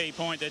probably the key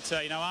point. That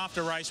you know,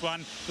 after race 1,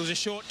 it was a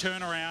short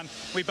turnaround.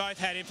 We both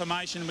had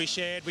information we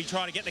shared. We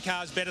tried to get the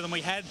cars better than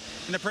we had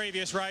in the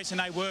previous race, and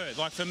they were.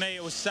 Like for me,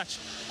 it was such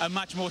a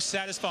much more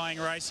satisfying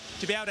race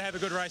to be able to have a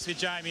good race with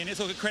Jamie. And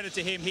it's a credit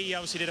to him. He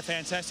obviously did a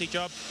fantastic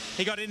job.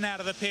 He got in and out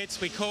of the pits.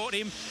 We caught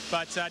him,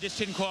 but just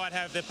didn't quite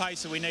have the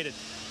pace that we needed.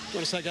 You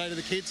want to say go to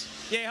the kids?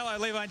 Yeah,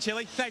 hello, Levi and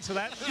Chili. Thanks for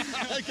that.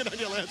 Good on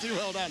you, Lowndesy.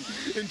 Well done.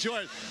 Enjoy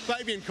it.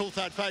 Fabian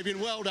Coulthard. Fabian,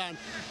 well done.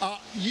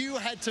 You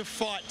had to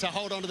fight to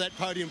hold on to that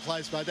podium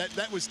place, mate.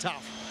 That was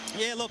tough.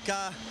 Yeah, look,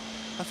 I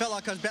felt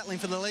like I was battling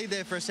for the lead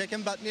there for a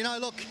second, but, you know,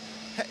 look,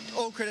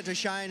 all credit to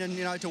Shane and,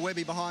 you know, to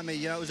Webby behind me.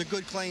 You know, it was a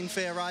good, clean,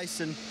 fair race,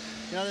 and,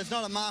 you know, there's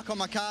not a mark on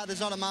my car, there's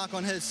not a mark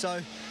on his, so,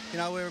 you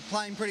know, we were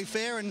playing pretty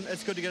fair, and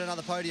it's good to get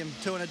another podium.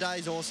 2 in a day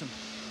is awesome.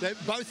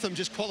 Both of them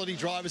just quality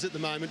drivers at the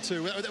moment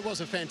too. That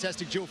was a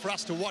fantastic duel for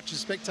us to watch as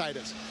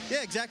spectators.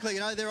 Yeah, exactly. You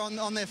know, they're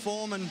on their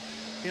form, and,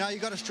 you know,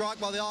 you've got to strike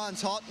while the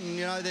iron's hot, and,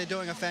 you know, they're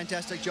doing a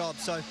fantastic job.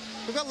 So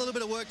we've got a little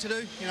bit of work to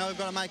do. You know, we've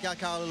got to make our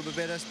car a little bit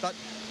better, but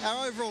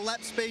our overall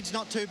lap speed's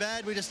not too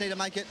bad. We just need to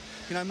make it,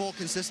 you know, more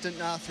consistent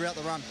throughout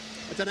the run.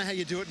 I don't know how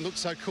you do it and look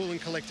so cool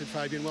and collected,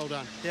 Fabian. Well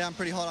done. Yeah, I'm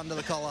pretty hot under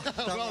the collar.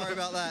 Don't worry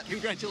about that.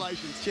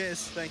 Congratulations.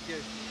 Cheers. Thank you.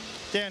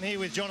 Down here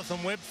with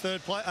Jonathan Webb,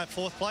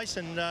 4th place,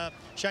 and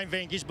Shane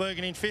Van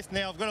Gisbergen in 5th.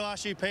 Now, I've got to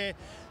ask you, Per,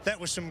 that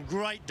was some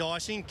great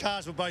dicing.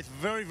 Cars were both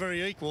very,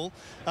 very equal.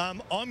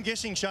 I'm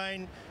guessing,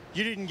 Shane,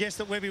 you didn't guess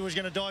that Webby was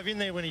going to dive in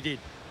there when he did.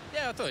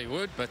 Yeah, I thought he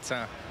would, but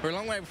we're a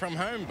long way from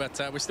home, but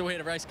we're still here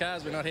to race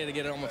cars. We're not here to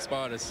get it on with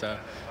spiders, so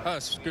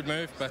it's a good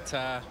move, but,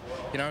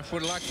 you know,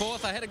 would have liked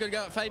 4th. I had a good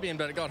go at Fabian,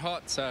 but it got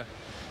hot, so,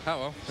 oh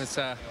well,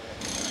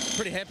 it's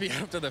pretty happy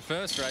after the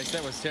first race.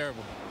 That was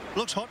terrible.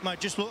 Looks hot, mate.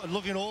 Just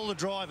looking at all the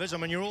drivers. I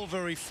mean, you're all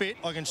very fit.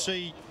 I can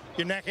see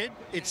you're knackered.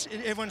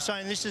 Everyone's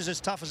saying this is as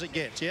tough as it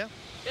gets, yeah?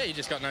 Yeah, you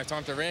just got no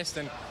time to rest,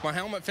 and my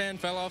helmet fan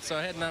fell off, so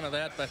I had none of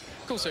that, but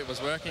cool suit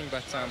was working,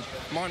 but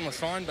mine was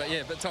fine, but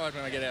yeah, a bit tired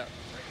when I get out.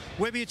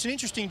 Webby, it's an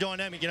interesting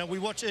dynamic. You know,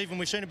 we've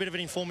seen a bit of it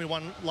in Formula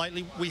One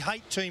lately. We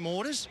hate team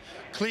orders.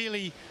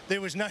 Clearly, there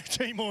was no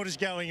team orders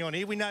going on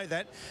here. We know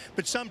that.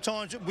 But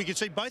sometimes we could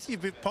see both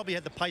of you probably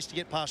had the pace to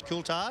get past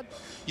Coulthard.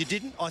 You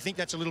didn't. I think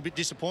that's a little bit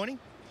disappointing.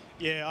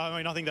 Yeah, I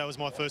mean, I think that was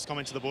my first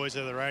comment to the boys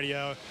over the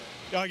radio.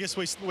 I guess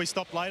we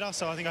stopped later,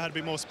 so I think I had a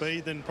bit more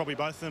speed than probably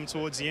both of them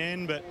towards the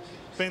end. But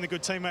being the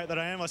good teammate that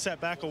I am, I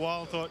sat back a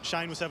while, thought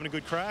Shane was having a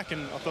good crack,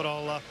 and I thought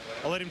I'll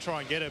let him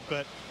try and get it.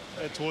 But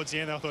towards the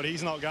end, I thought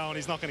he's not going,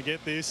 he's not going to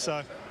get this.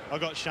 So I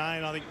got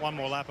Shane. I think one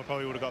more lap, I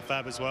probably would have got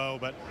Fab as well,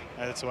 but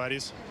that's the way it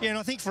is. Yeah, and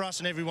I think for us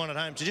and everyone at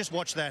home to just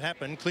watch that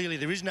happen, clearly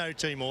there is no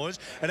team orders.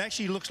 It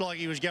actually looks like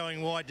he was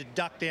going wide to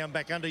duck down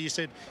back under. You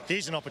said,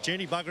 here's an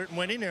opportunity, bugger it, and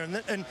went in there.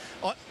 And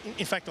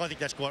in fact, I think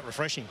that's quite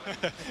refreshing.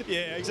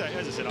 Yeah, exactly.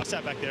 As I said, I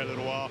sat back there a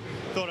little while.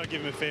 Thought I'd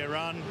give him a fair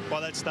run. By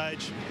that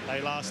stage,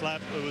 last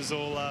lap, it was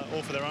all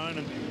for their own,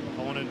 and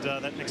I wanted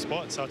that next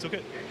spot, so I took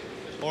it.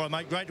 All right,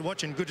 mate, great to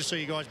watch and good to see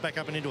you guys back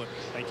up and into it.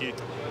 Thank you.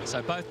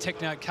 So both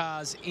Tekno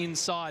cars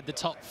inside the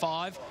top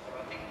 5.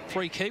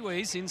 3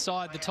 Kiwis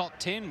inside the top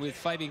 10 with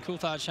Fabian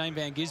Coulthard, Shane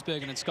Van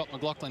Gisbergen and Scott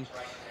McLaughlin.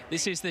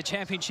 This is the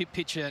championship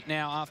picture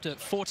now after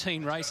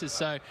 14 races.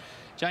 So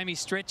Jamie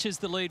stretches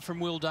the lead from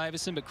Will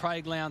Davison, but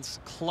Craig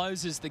Lowndes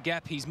closes the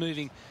gap. He's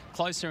moving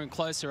closer and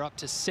closer up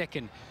to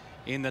second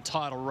in the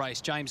title race.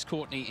 James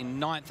Courtney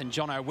in 9th, and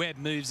Jono Webb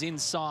moves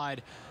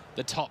inside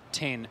the top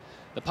 10.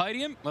 The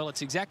podium, well,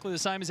 it's exactly the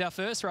same as our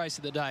first race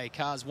of the day.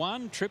 Cars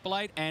 1,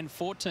 888 and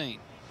 14.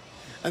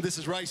 And this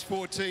is race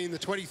 14, the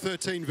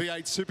 2013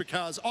 V8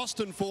 Supercars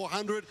Austin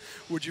 400.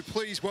 Would you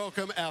please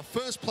welcome our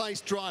first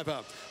place driver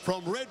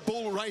from Red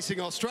Bull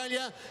Racing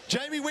Australia,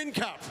 Jamie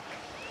Whincup.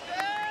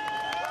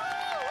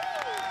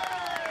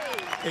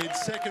 In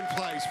second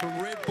place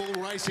from Red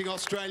Bull Racing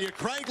Australia,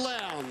 Craig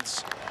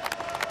Lowndes.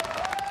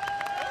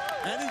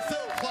 And in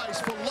third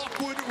place for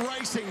Lockwood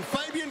Racing,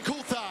 Fabian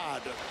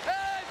Coulthard.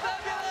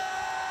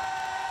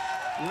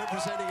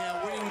 Representing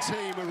our winning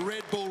team at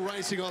Red Bull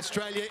Racing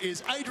Australia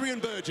is Adrian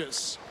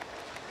Burgess.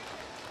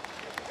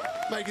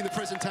 Making the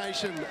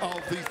presentation of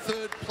the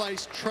third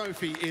place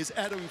trophy is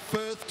Adam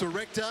Firth,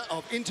 Director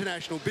of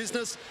International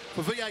Business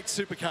for V8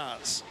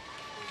 Supercars.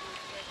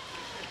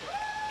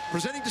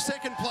 Presenting to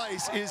second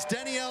place is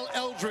Danielle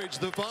Eldridge,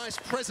 the Vice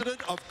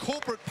President of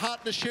Corporate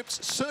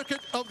Partnerships,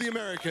 Circuit of the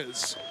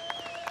Americas.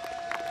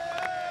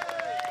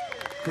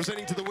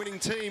 Presenting to the winning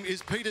team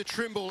is Peter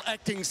Trimble,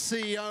 Acting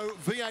CEO,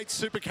 V8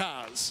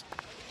 Supercars.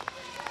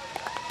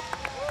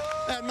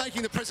 And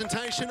making the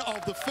presentation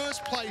of the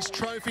first place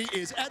trophy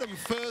is Adam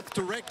Firth,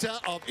 Director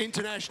of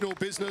International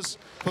Business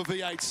for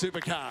V8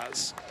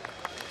 Supercars.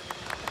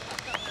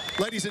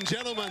 Ladies and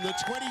gentlemen, the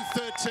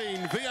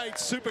 2013 V8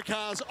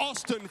 Supercars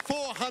Austin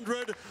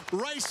 400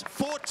 Race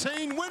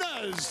 14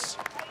 winners.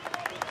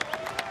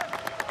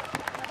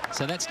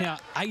 So that's now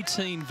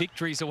 18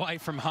 victories away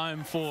from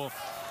home for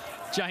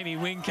Jamie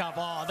Whincup.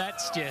 Oh,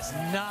 that's just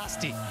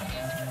nasty.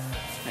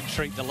 And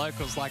treat the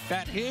locals like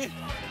that here.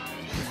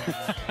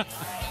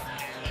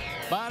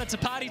 But it's a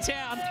party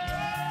town.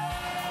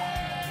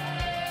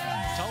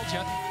 Told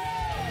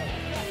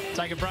you.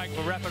 Take a break.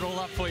 We'll wrap it all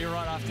up for you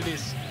right after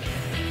this.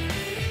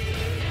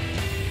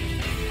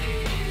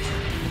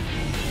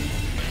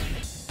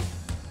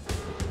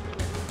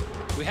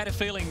 We had a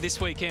feeling this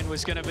weekend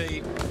was going to be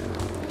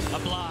a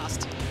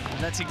blast.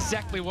 And that's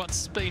exactly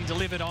what's been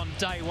delivered on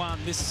day one.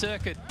 This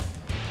circuit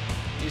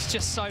is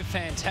just so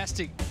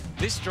fantastic.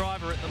 This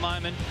driver at the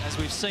moment, as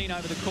we've seen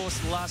over the course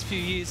of the last few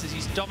years, as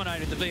he's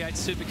dominated the V8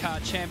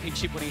 Supercar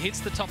Championship, when he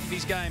hits the top of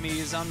his game, he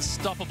is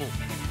unstoppable.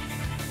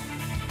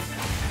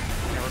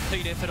 A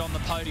repeat effort on the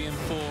podium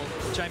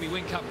for Jamie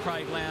Whincup,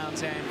 Craig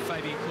Lowndes and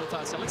Fabian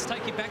Coulthard. So let's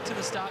take you back to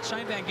the start.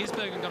 Shane Van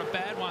Gisbergen got a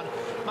bad one.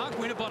 Mark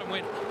Winterbottom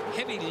went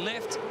heavy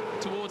left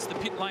towards the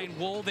pit lane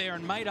wall there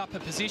and made up a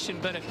position,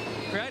 but it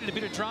created a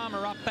bit of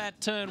drama up at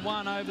turn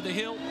 1 over the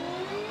hill.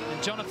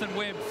 And Jonathan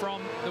Webb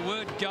from the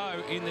word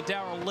go in the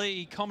Darrell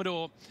Lee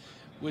Commodore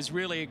was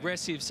really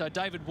aggressive. So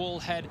David Wall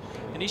had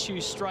an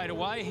issue straight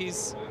away.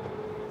 His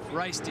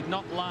race did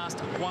not last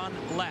 1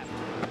 lap.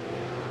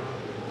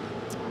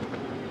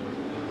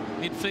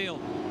 Midfield,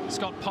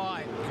 Scott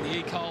Pye in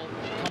the Ecol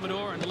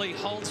Commodore and Lee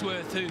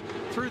Holdsworth, who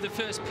threw the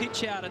first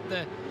pitch out at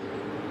the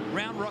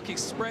Round Rock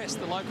Express,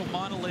 the local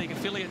minor league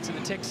affiliate to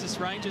the Texas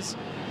Rangers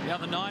the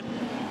other night.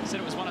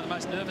 Said it was one of the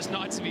most nervous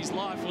nights of his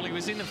life. Well, he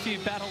was in a few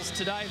battles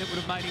today that would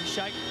have made him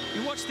shake.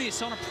 You watch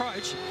this on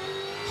approach.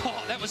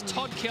 Oh, that was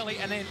Todd Kelly,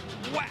 and then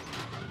whack!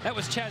 That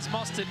was Chaz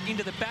Mostert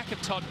into the back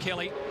of Todd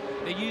Kelly.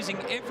 They're using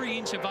every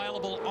inch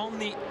available on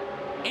the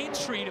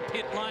entry to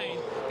pit lane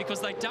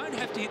because they don't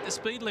have to hit the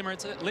speed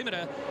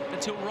limiter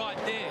until right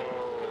there.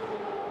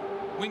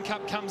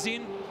 Whincup comes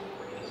in.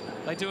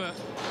 They do a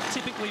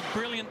typically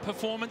brilliant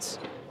performance.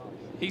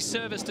 He's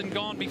serviced and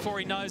gone before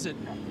he knows it.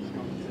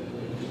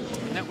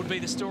 And that would be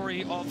the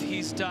story of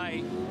his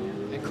day.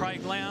 And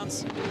Craig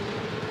Lowndes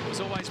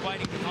was always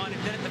waiting behind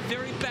him. Then at the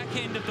very back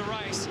end of the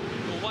race,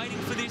 we're waiting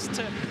for this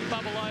to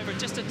bubble over.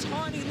 Just a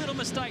tiny little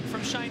mistake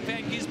from Shane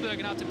Van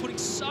Gisbergen after putting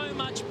so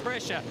much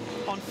pressure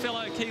on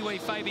fellow Kiwi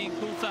Fabian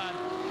Coulthard.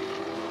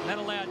 And that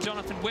allowed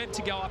Jonathan Webb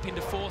to go up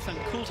into fourth and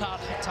Coulthard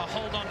to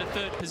hold on to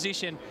third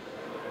position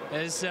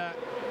as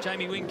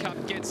Jamie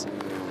Whincup gets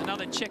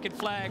another checkered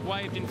flag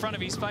waved in front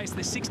of his face.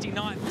 The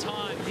 69th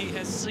time he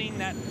has seen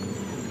that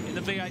in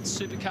the V8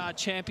 Supercar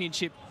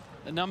Championship.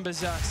 The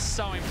numbers are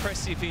so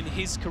impressive in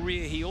his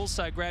career. He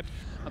also grabbed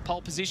a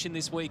pole position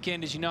this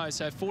weekend, as you know,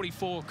 so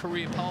 44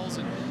 career poles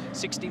and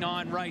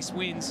 69 race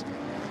wins.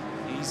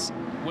 He's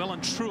well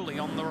and truly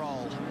on the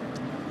roll.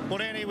 Well,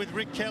 down here with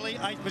Rick Kelly,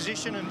 8th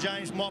position, and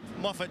James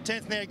Moffat,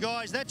 10th. Now,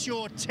 guys, that's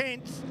your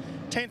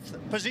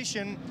 10th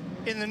position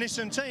in the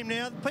Nissan team.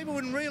 Now, people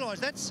wouldn't realise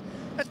that's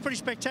pretty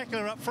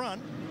spectacular up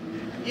front.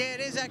 Yeah, it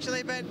is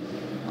actually, but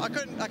I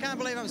can't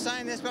believe I'm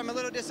saying this, but I'm a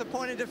little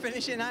disappointed to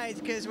finish in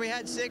 8th because we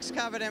had 6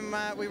 covered and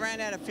we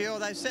ran out of fuel.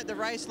 They've set the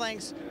race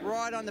lengths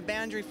right on the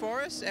boundary for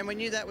us, and we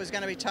knew that was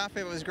going to be tough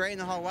if it was green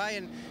the whole way,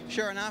 and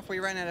sure enough, we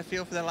ran out of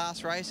fuel for the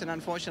last race and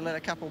unfortunately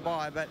let a couple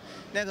by, but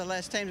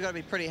nevertheless, team's got to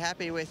be pretty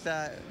happy with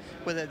the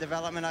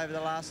development over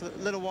the last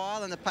little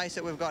while and the pace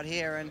that we've got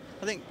here, and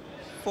I think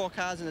 4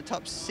 cars in the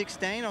top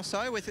 16 or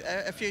so with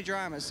a few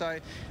dramas, so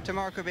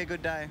tomorrow could be a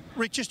good day.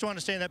 Rick, just to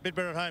understand that bit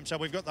better at home, so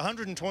we've got the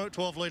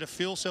 112 litre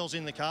fuel cells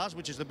in the cars,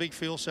 which is the big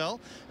fuel cell.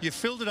 You've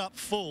filled it up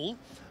full,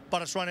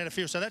 but it's run out of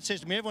fuel. So that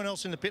says to me, everyone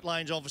else in the pit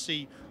lane's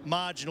obviously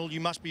marginal. You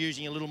must be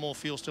using a little more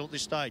fuel still at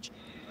this stage.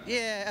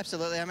 Yeah,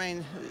 absolutely. I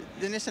mean,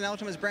 the Nissan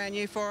Altima is brand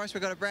new for us.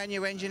 We've got a brand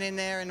new engine in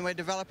there and we're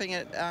developing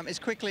it as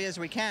quickly as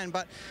we can,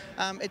 but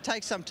it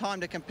takes some time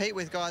to compete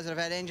with guys that have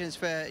had engines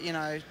for,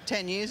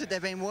 10 years that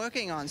they've been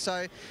working on.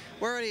 So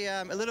we're already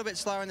a little bit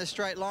slower in the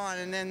straight line,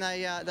 and then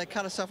they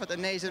cut us off at the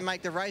knees and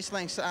make the race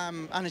lengths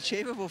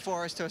unachievable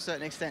for us to a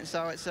certain extent.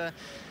 So it's a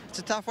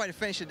tough way to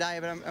finish the day,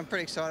 but I'm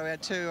pretty excited. We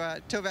had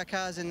two of our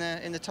cars in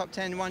the top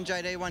 10, one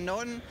JD, one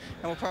Norton,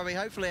 and we'll probably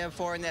hopefully have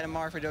 4 in there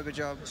tomorrow if we do a good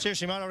job.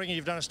 Seriously, mate, I reckon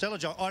you've done a stellar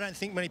job. I don't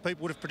think many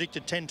people would have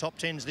predicted 10 top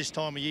 10s this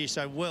time of year,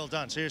 so well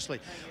done, seriously.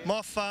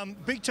 Moff,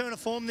 big turn of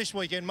form this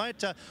weekend,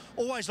 mate.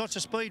 Always lots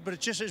of speed, but it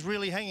just is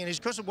really hanging. It's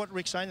because of what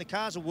Rick's saying. The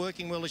cars are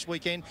working well this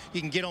weekend. You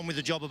can get on with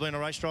the job of being a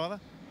race driver.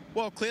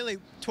 Well, clearly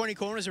 20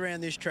 corners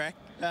around this track.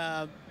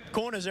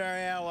 Corners are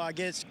our, I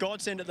guess,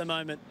 godsend at the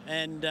moment,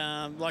 and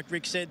like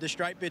Rick said, the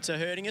straight bits are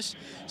hurting us,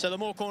 so the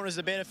more corners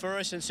the better for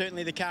us, and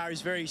certainly the car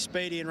is very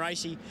speedy and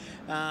racy,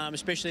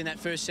 especially in that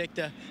first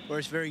sector where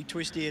it's very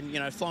twisty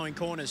and flowing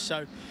corners.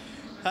 So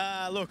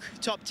look,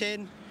 top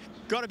 10,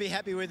 got to be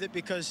happy with it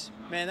because,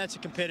 man, that's a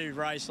competitive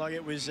race. Like,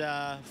 it was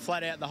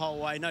flat out the whole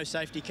way, no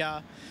safety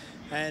car.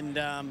 And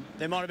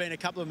there might have been a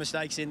couple of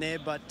mistakes in there,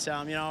 but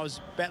I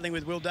was battling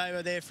with Will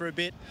Davo there for a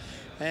bit,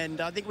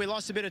 and I think we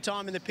lost a bit of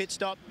time in the pit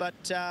stop, but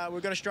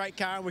we've got a straight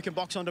car and we can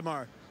box on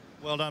tomorrow.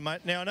 Well done,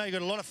 mate. Now, I know you've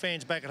got a lot of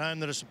fans back at home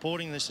that are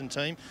supporting the Nissan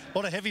team. A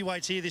lot of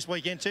heavyweights here this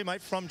weekend too, mate,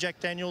 from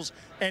Jack Daniels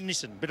and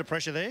Nissan. Bit of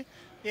pressure there?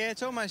 Yeah,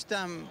 it's almost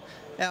our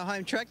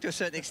home track to a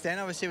certain extent,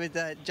 obviously with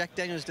Jack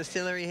Daniels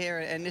Distillery here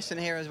and Nissan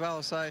here as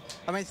well. So,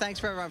 I mean, thanks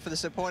for everyone for the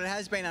support. It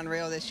has been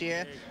unreal this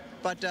year.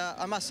 But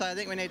I must say, I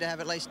think we need to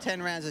have at least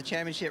 10 rounds of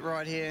championship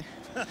right here.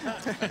 All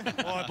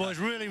right, boys,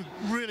 really,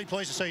 really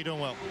pleased to see you doing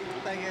well.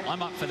 Thank you.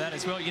 I'm up for that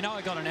as well.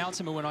 I got an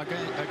Altima when I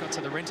got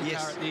to the rental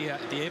car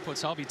at the airport,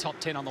 so I'll be top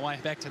 10 on the way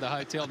back to the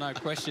hotel, no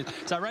question.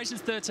 So races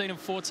 13 and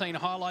 14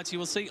 highlights you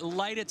will see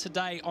later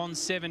today on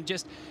 7.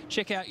 Just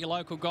check out your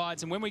local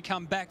guides. And when we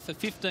come back for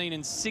 15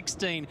 and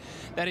 16,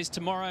 that is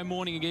tomorrow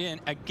morning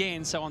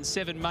again. So on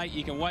 7, mate,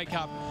 you can wake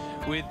up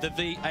with the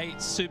V8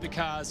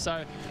 Supercars.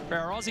 So for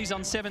our Aussies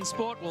on 7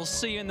 Sport, we'll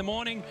see you in the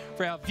morning.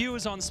 For our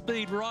viewers on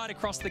Speed right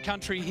across the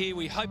country here,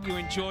 we hope you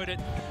enjoyed it.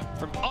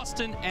 From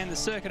Austin and the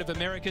Circuit of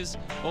Americas,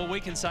 all we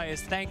can say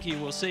is thank you.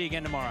 We'll see you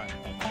again tomorrow.